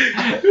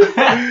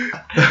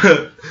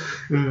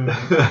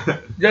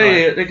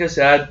 Yeah, like I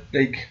said,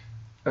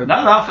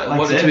 I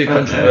want it to be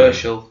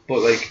controversial, but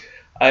like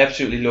I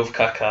absolutely love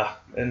Kaka,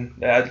 and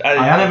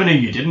I never knew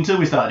you did until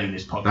we started doing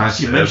this podcast.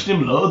 You mentioned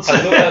him loads.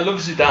 I love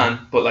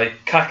Zidane, but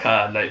like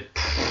Kaka,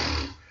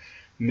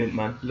 mint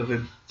man, love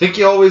him. I think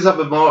you always have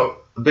a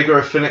bigger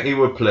affinity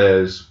with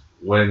players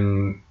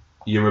when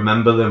you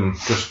remember them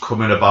just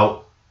coming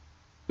about.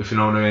 If you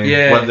know what I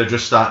mean, when they're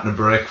just starting to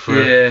break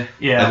through, and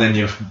then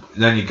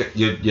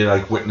you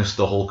like witness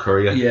the whole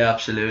career. Yeah,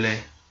 absolutely.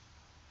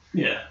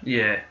 Yeah.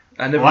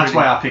 That's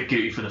why I picked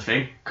Guti for the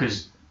thing,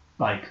 because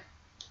like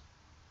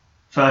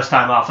first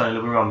time I fell in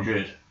love with Real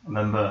Madrid, I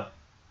remember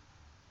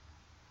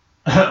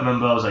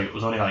I was like, it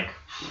was only like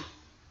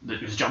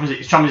it was Champions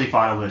League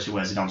final where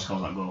Zidane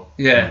scores that goal.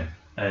 Yeah.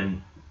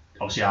 And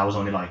obviously I was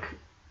only like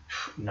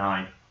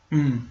 9,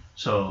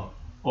 so.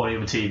 Only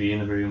have a TV in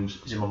the rooms.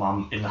 Is in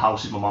the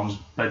house is my mum's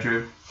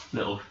bedroom.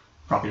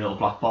 Crappy little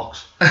black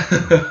box.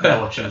 They're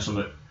watching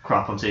some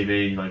crap on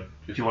TV. Like,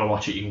 if you want to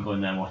watch it, you can go in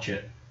there and watch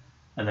it.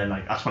 And then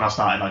that's when I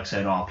started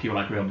saying, people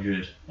like Real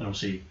Madrid. And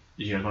obviously,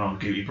 as you're going on,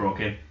 Guti broke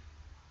in.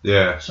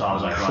 Yeah. So I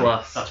was like,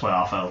 right, that's where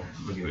I fell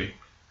with Guti.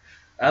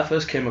 I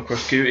first came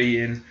across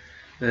Guti in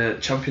the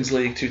Champions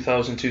League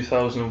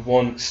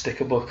 2000-2001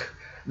 sticker book.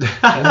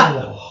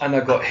 And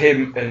I got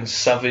him and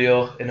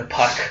Savio in a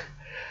pack.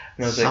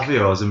 And I was like,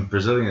 Savio was in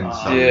Brazilian.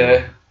 Savio.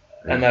 yeah.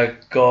 And I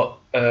got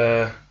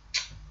I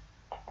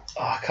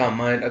can't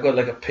mind. I got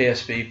like a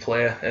PSV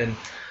player, and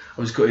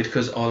I was gutted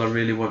because all I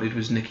really wanted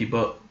was Nicky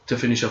Butt to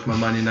finish off my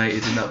Man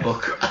United in that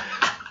book,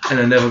 and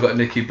I never got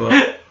Nicky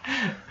Butt.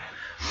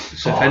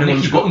 So if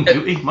anyone's Nicky Butt and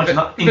Guti. Imagine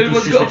that. If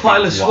anyone's got a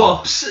pile of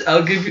swaps,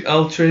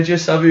 I'll trade you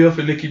Savio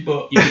for Nicky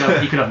Butt. You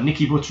could have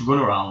Nicky Butt's run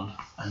around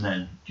and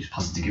then just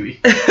pass it to Guti.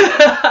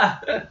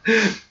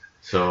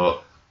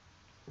 So,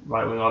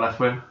 Right wing or left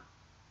wing?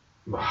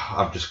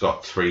 I've just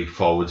got 3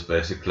 forwards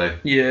basically.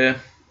 Yeah.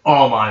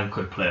 All mine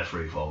could play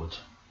 3 forwards.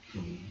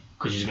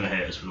 Because she's going to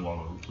hate us for the one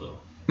of them. So.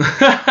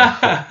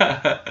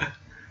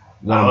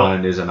 One of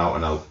mine is an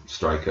out-and-out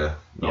striker.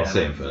 I'll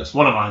say him first.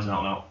 One of mine's an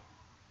out-and-out.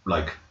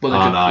 Like Well,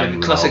 R9, like a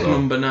classic Ronaldo.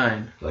 number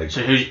 9. Like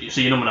So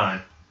you're number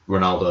 9?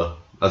 Ronaldo,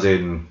 as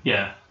in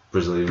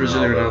Brazilian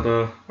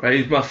Ronaldo. Right,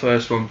 he's my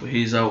first one, but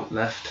he's out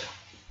left.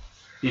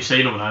 You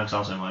say number 9 because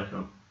I'll say my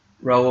phone.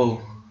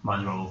 Raul.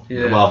 Mine's Raul.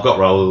 Yeah. Well, I've got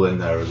Raul in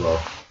there as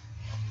well.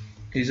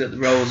 He's at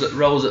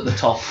Raul's at the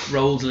top.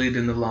 Raul's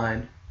leading the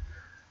line.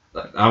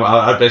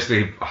 I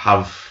basically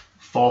have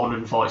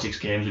 446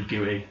 games with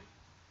Guti.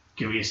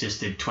 Guti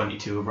assisted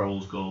 22 of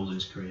Raul's goals in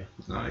his career.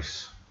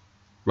 Nice.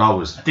 Raul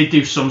was. I did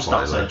do some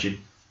quite stat searching.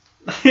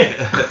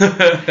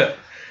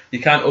 You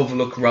can't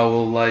overlook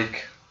Raul,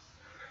 like.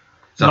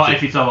 Not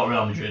if you thought about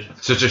Real Madrid.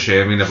 Such a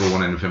shame he never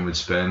won anything with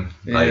Spain.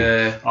 Like,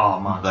 Yeah. Oh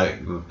man.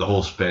 Like the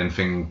whole Spain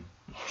thing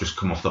just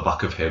come off the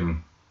back of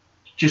him.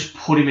 Just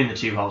put him in the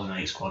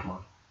 2008 squad, man.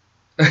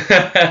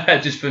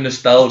 Just for Take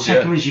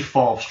nostalgia. him as your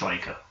 4th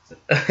striker.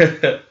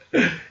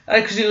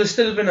 Because he'll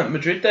still been at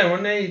Madrid then,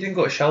 wouldn't he? He didn't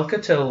go to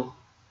Schalke till.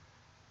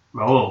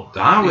 Raul.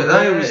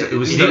 It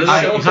was He still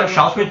was at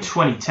Schalke in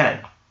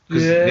 2010.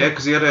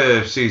 because he had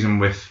a season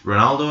with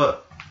Ronaldo at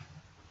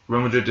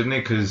Real Madrid, didn't he?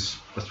 Because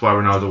that's why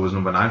Ronaldo was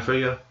number 9 for a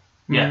year.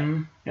 Yeah.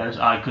 Because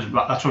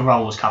that's when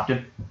Raul was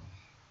captain.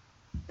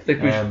 Like,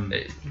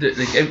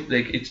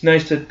 it's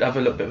nice to have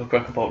a little bit of a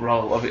crack about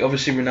Raul.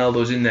 Obviously,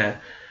 Ronaldo's in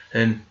there,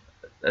 and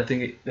I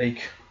think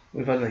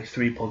we've had like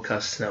 3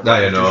 podcasts now.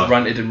 We've just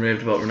ranted and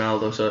raved about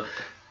Ronaldo, so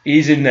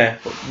he's in there.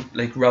 But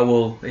like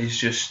Raul, he's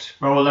just.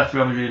 Raul left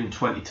Real Madrid in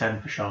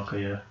 2010 for Schalke,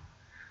 yeah.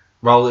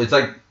 Raul, it's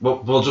like just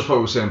what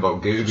we were saying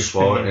about Guti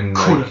before.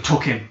 Could have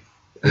took him.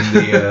 In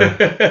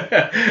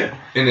the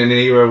in an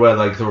era where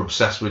like they were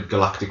obsessed with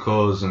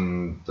Galacticos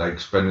and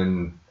like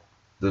spending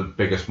the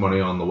biggest money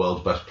on the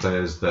world's best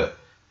players, that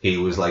he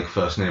was like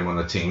first name on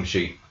the team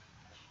sheet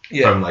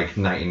from like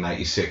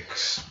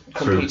 1996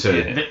 through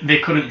to. They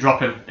couldn't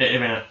drop him. It'd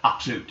have been an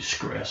absolute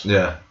disgrace.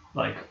 Yeah.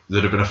 Like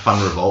there'd have been a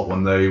fan revolt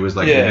one day. He was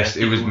like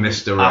he was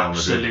Mr. Real Madrid.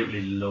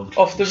 Absolutely loved.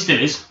 Often Still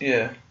is.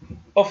 Yeah.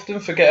 Often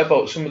forget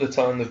about some of the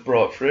talent they've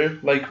brought through,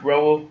 like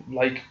Raul,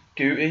 like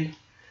Guti.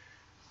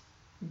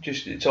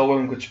 Just it's all well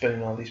and good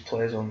spending all these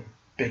players on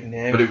big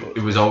names. But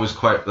it was always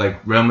quite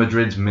like Real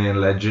Madrid's main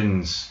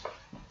legends,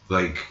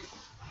 like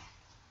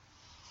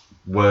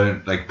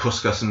weren't like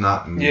Puskas and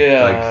that. And,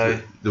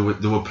 like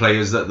there were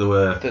players that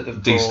were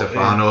Di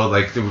Stefano,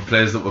 like there were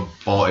players that were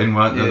bought in,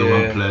 weren't there? There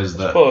weren't players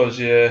that. I suppose,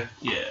 yeah.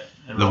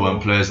 There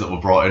weren't players that were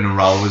brought in, and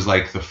Raul was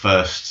like the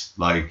first,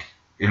 like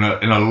in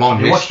a long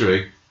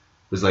history,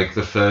 was like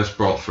the first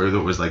brought through that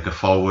was like a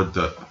forward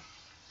that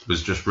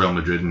was just Real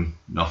Madrid and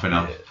nothing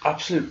else.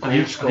 Absolute. Have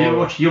you ever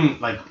watched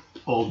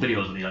old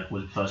videos of he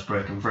was first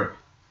breaking through?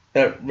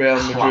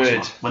 Real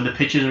Madrid. When the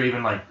pitches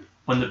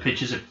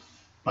are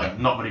like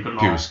not very good.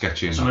 Pure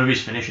sketchy. Some of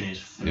his finishing is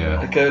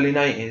phenomenal. Like early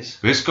 90s.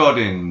 He scored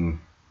in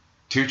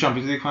 2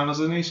 Champions League finals,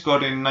 didn't he? He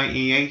scored in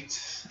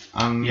 '98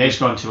 and he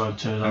scored in 2.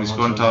 And he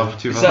scored in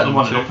 2002. Is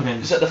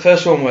that the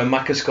first one where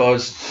Maka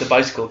scores the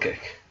bicycle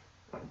kick?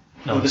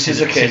 No, the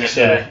scissor kick.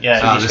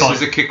 The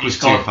scissor kick was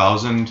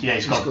 2000. Yeah,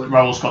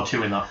 Raul's got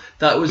 2 in that.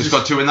 He's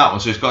got 2 in that one,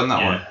 so he's got in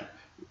that one.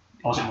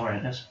 Or was it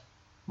Morientes?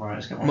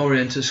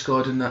 Morientes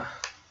scored in that.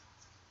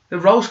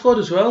 Raul scored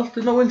as well.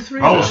 Did not win 3.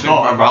 Raul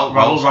scored.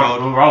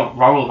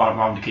 Raul ran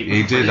round to keep it.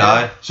 He did,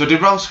 aye. So did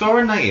Raul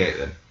score in '98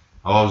 then?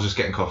 Oh, I was just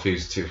getting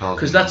confused. 2000.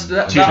 Because that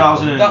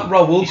 2000. That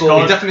Raul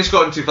goal. He definitely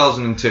scored in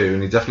 2002,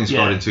 and he definitely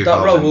scored in 2000.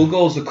 That Raul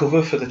goal's the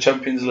cover for the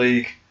Champions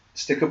League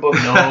sticker book.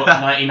 No,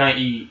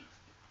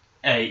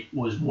 1998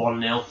 was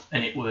 1-0,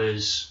 and it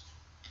was.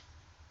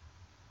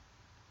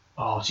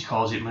 Oh, what's he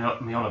calls it?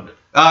 Mihalovic.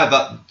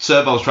 That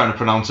Serb I was trying to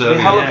pronounce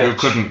earlier. Who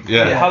couldn't.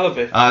 Yeah.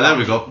 Mihalovic. There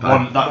we go.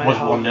 That was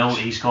 1-0.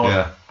 He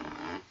scored.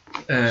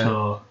 Yeah.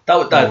 So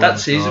that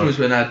season was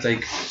when I'd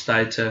like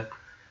started to.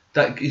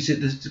 Is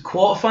it the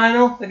quarter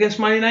final against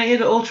Man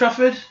United at Old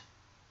Trafford?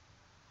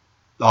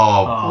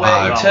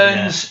 Where he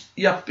turns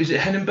is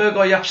it Hennenberg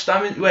or Jaap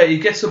Stam? Where he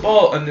gets the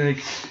ball and then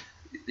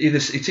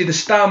it's either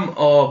Stam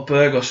or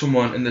Berg or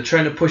someone, and they're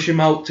trying to push him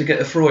out to get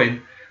the throw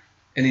in,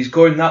 and he's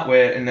going that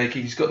way, and like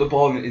he's got the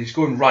ball and he's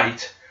going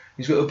right.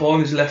 He's got the ball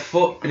on his left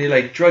foot, and he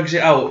like drags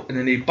it out, and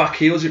then he back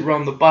heels it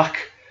round the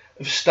back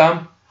of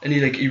Stam, and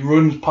he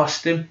runs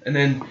past him, and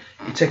then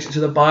he takes it to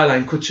the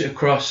byline, cuts it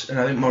across, and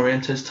I think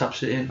Morientes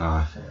taps it in.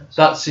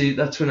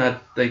 That's when I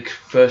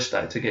first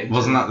started to get into.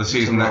 Wasn't that the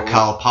season that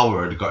Carl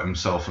Power had got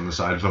himself on the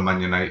side for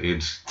Man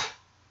United?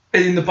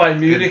 In the Bayern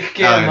Munich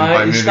game,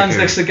 man. He stands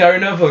next to Gary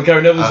Neville, and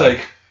Gary Neville's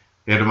like...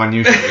 He had a Man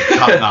United with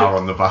Cantona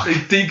on the back.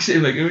 He digs at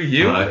him like, who are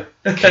you? Right.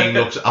 King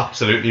looks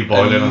absolutely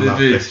boiling on that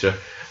picture.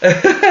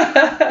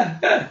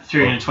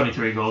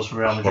 323 goals for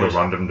Real Madrid. What a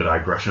random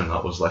digression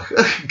that was, like.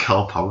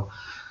 Carl Power.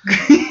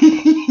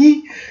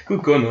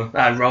 Good gunner.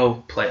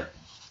 Raul, player.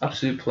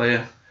 Absolute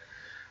player.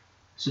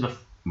 So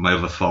my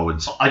other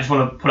forwards. I just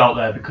want to put out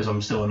there, because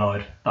I'm still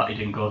annoyed that he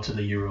didn't go to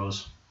the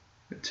Euros.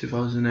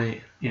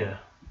 2008. Yeah.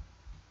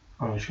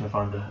 I'm just going to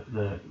find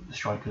the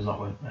strikers that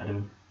went ahead of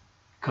him.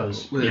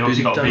 Because he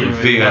obviously got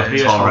Villa,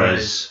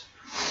 Torres.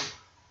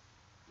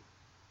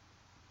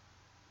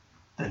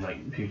 Then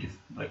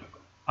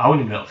I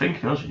wouldn't even be able to think,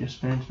 to be honest with you.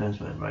 Spain,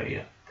 right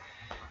here.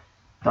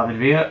 David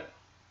Villa,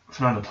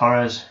 Fernando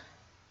Torres,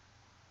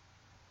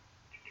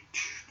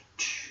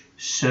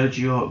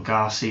 Sergio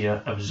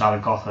Garcia of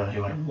Zaragoza,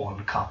 who had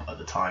 1 cap at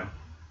the time,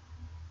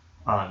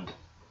 and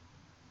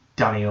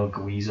Daniel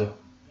Guiza,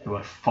 who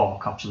had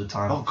 4 caps at the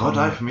time. Oh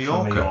God, from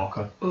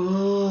Mallorca.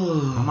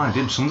 Oh my,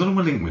 did Sunderland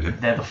were linked with him?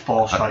 They're the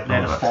 4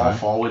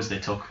 forwards they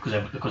took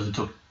because they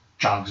took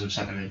Jags of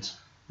centre mids.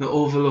 The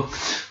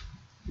overlooked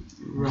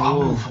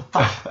Raul.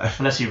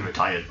 Unless he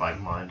retired, by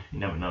mind, you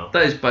never know.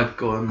 That is bad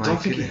going, Mike. I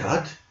don't think he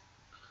had.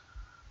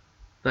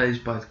 That is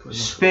bad going.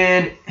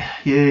 Spain,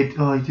 yeah, he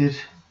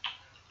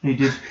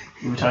did.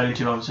 He retired in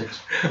 2006.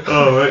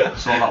 Oh right.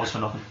 So all that was for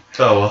nothing.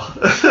 Oh well.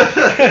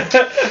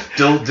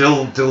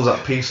 Dill's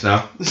at peace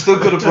now. Still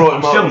could have brought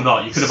him Still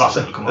not. You could have asked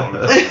him to come on.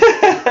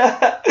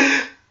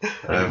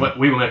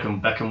 We were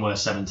making Beckham wear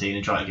 17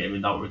 and trying to get him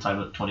in that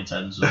retirement at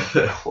 2010. So.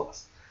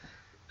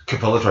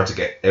 Capella tried to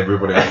get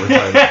everybody out of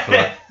retirement for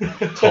that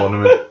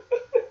tournament.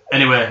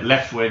 Anyway,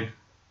 left wing.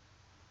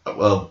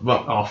 Well,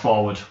 or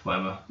forward,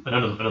 whatever.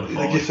 Another forward.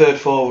 Like your third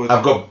forward.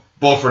 I've got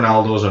both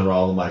Ronaldos and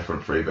Raul on my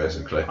front three,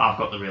 basically. I've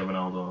got the real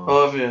Ronaldo.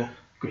 Oh, have you?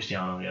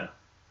 Cristiano, yeah.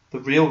 The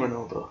real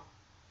Ronaldo.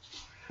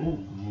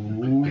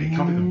 Ooh. You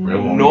can't be the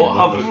real one.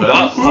 Not having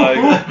that,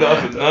 not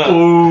having that.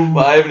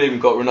 But I haven't even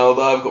got Ronaldo.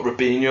 I've got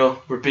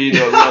Robinho. Robinho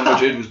at Real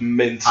Madrid was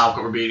mint. I've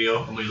got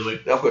Robinho.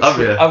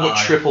 I've got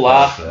triple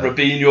R.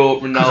 Robinho,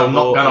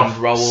 Ronaldo, and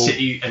Raul.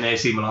 City and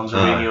AC Milan's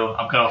Robinho.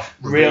 I've got off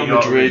Real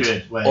Madrid.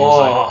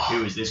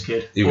 Who is this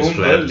kid? He was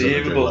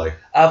unbelievable.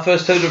 I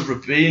first heard of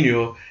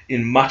Robinho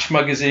in Match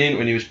magazine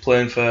when he was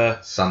playing for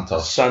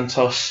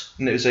Santos,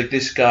 and it was like,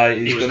 this guy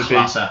is going to be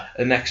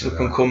a next up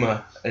and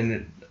comer.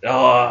 And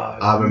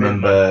I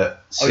remember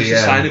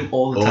sign him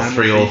all the time.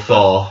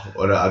 0304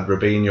 when I had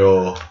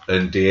Robinho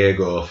and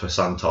Diego for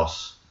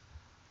Santos,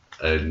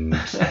 and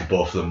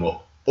both of them were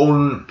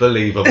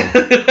unbelievable,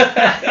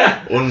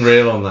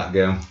 unreal on that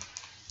game.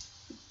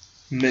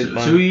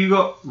 So you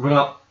got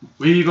Raul,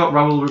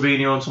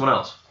 Robinho, and someone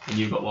else, and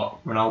you got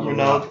what? Ronaldo,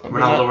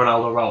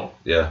 Raul.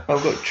 Yeah.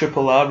 I've got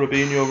triple R,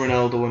 Robinho,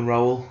 Ronaldo, and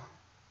Raul.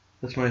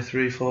 That's my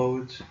 3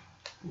 forwards.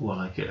 Oh, I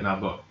like it, and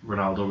I've got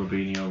Ronaldo,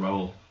 Robinho,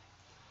 Raul.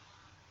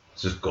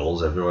 It's just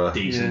goals everywhere.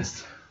 Decent. Yeah,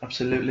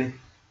 absolutely.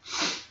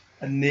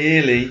 And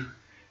nearly,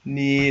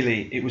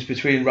 it was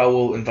between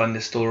Raul and Van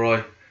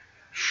Nistelrooy.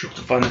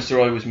 Van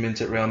Nistelrooy was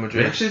mint at Real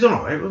Madrid. He actually done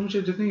alright, wasn't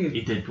he? Didn't he?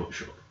 He did put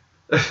short.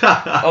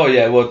 Oh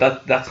yeah, well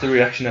that's the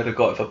reaction I'd have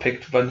got if I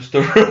picked Van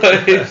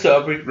Nistelrooy.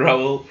 So I picked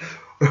Raul.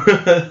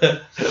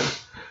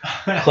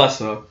 Class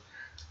though.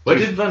 Where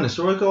did Van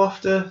Nistelrooy go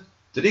after?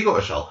 Did he go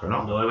to Schalke or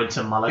not? No, he went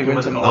to Malaga.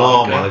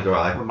 Malaga,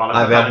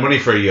 right. They had money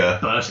for a year.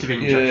 Burst of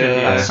injection.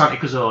 Yeah. Santi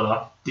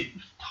Cazorla,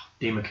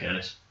 Dean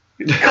McCurtis.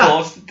 Of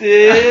course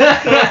they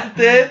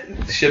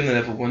did. Shouldn't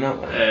have never won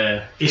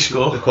that.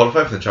 Isco. They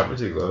qualified for the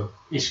Champions League though.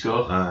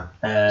 Isco.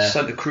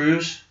 Santa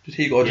Cruz. Did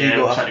he go?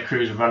 Santa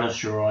Cruz and Van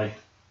Nistelrooy.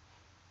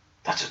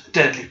 That's a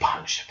deadly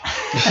partnership.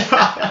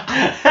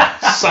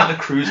 Santa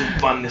Cruz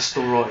and Van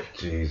Nistelrooy.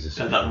 Jesus.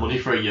 Had that money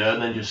for a year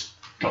and then just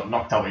got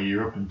knocked out of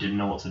Europe and didn't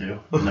know what to do.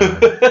 Now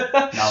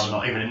they're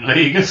not even in the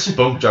league.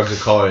 Spunk jogged a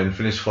coin,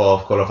 finished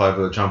 4th, qualified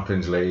for the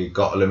Champions League,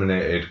 got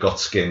eliminated, got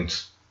skinned.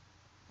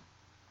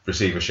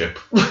 Receivership.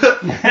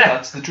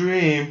 That's the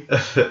dream.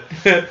 To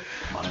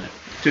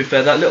be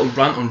fair, that little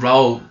rant on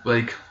Raul,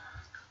 like,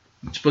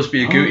 it's supposed to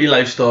be a Guti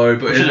life story,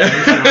 but with a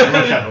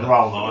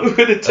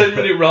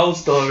 10-minute Raul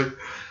story,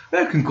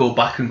 I can go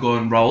back and go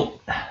and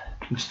Raul.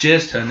 It's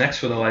Jay's turn next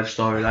for the life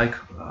story, like.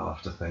 I'll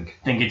have to think.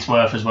 I think it's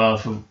worth as well,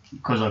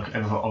 because like,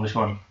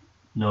 everyone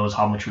knows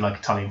how much we like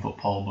Italian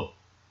football, but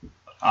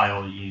I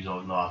always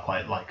know I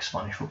quite like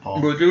Spanish football.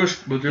 We'll do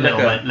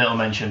little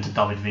mention to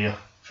David Villa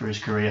for his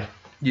career.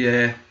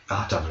 Yeah.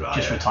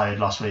 Just retired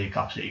last week.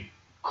 Absolutely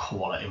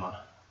quality, man.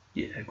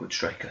 Yeah, good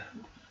striker.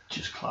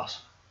 Just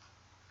class.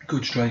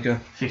 Good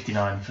striker.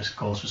 59 for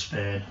goals for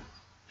Spain.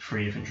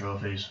 3 different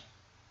trophies.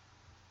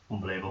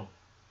 Unbelievable.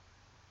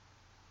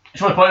 I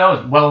just want to point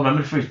out, well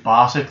remembered for his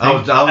Barca thing. I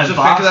was just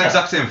thinking the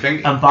exact same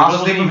thing. And Barca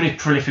wasn't even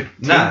his prolific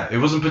team. Nah, it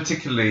wasn't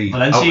particularly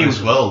Valencia out of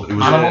this world. It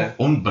was animal.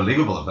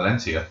 unbelievable at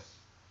Valencia.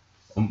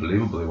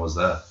 unbelievable he was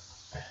there.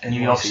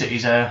 New York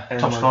City's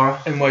top scorer.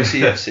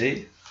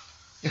 NYCFC.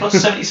 He's got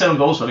 77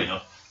 goals for it,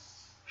 though.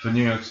 For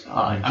New York.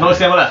 I know it's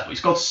MLS, but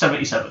he's got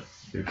 77.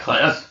 Like,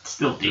 that's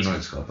still decent.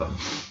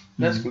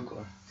 That's a good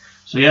goal.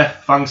 So yeah,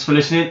 thanks for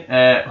listening.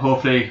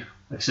 Hopefully,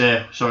 like I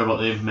say, sorry about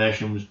the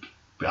information, it was a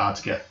bit hard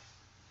to get.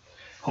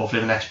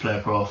 Hopefully the next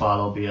player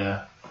profile will be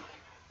a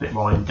bit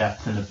more in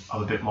depth and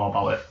have a bit more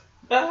about it.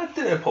 I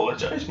didn't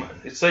apologise, man.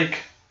 It's like,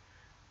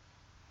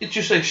 it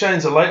just like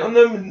shines a light on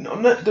them,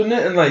 doesn't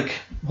it? And like,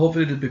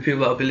 hopefully there'll be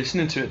people that'll be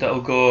listening to it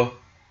that'll go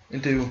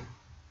and do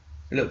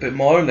a little bit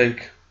more and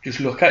like just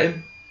look at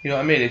him. You know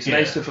what I mean? It's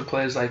nice for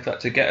players like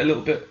that to get a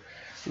little bit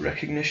of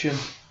recognition.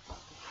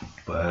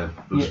 But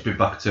we'll just be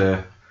back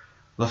to,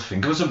 let's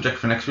think of a subject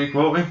for next week,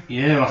 won't we?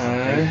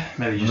 Yeah,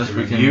 maybe just a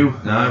we review.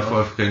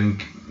 If we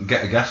can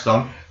get a guest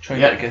on. Try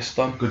and get a guest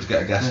on. Good to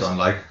get a guest on,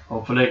 like.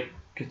 Hopefully.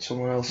 Get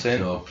someone else in.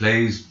 So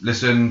please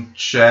listen,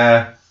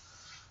 share,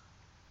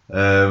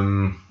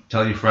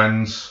 tell your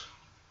friends,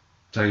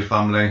 tell your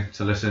family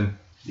to listen.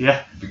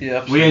 Yeah,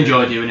 we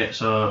enjoy doing it,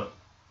 so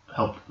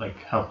help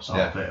us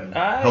out a bit.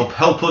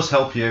 Help us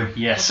help you.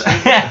 Yes.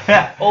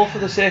 All for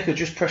the sake of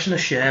just pressing the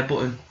share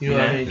button. You know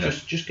what I mean? Yeah.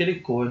 Just get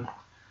it going.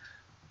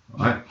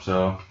 Right,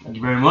 so thank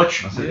you very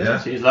much. That's it, yeah.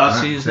 See you lads.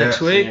 See you next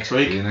week.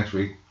 See you next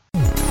week.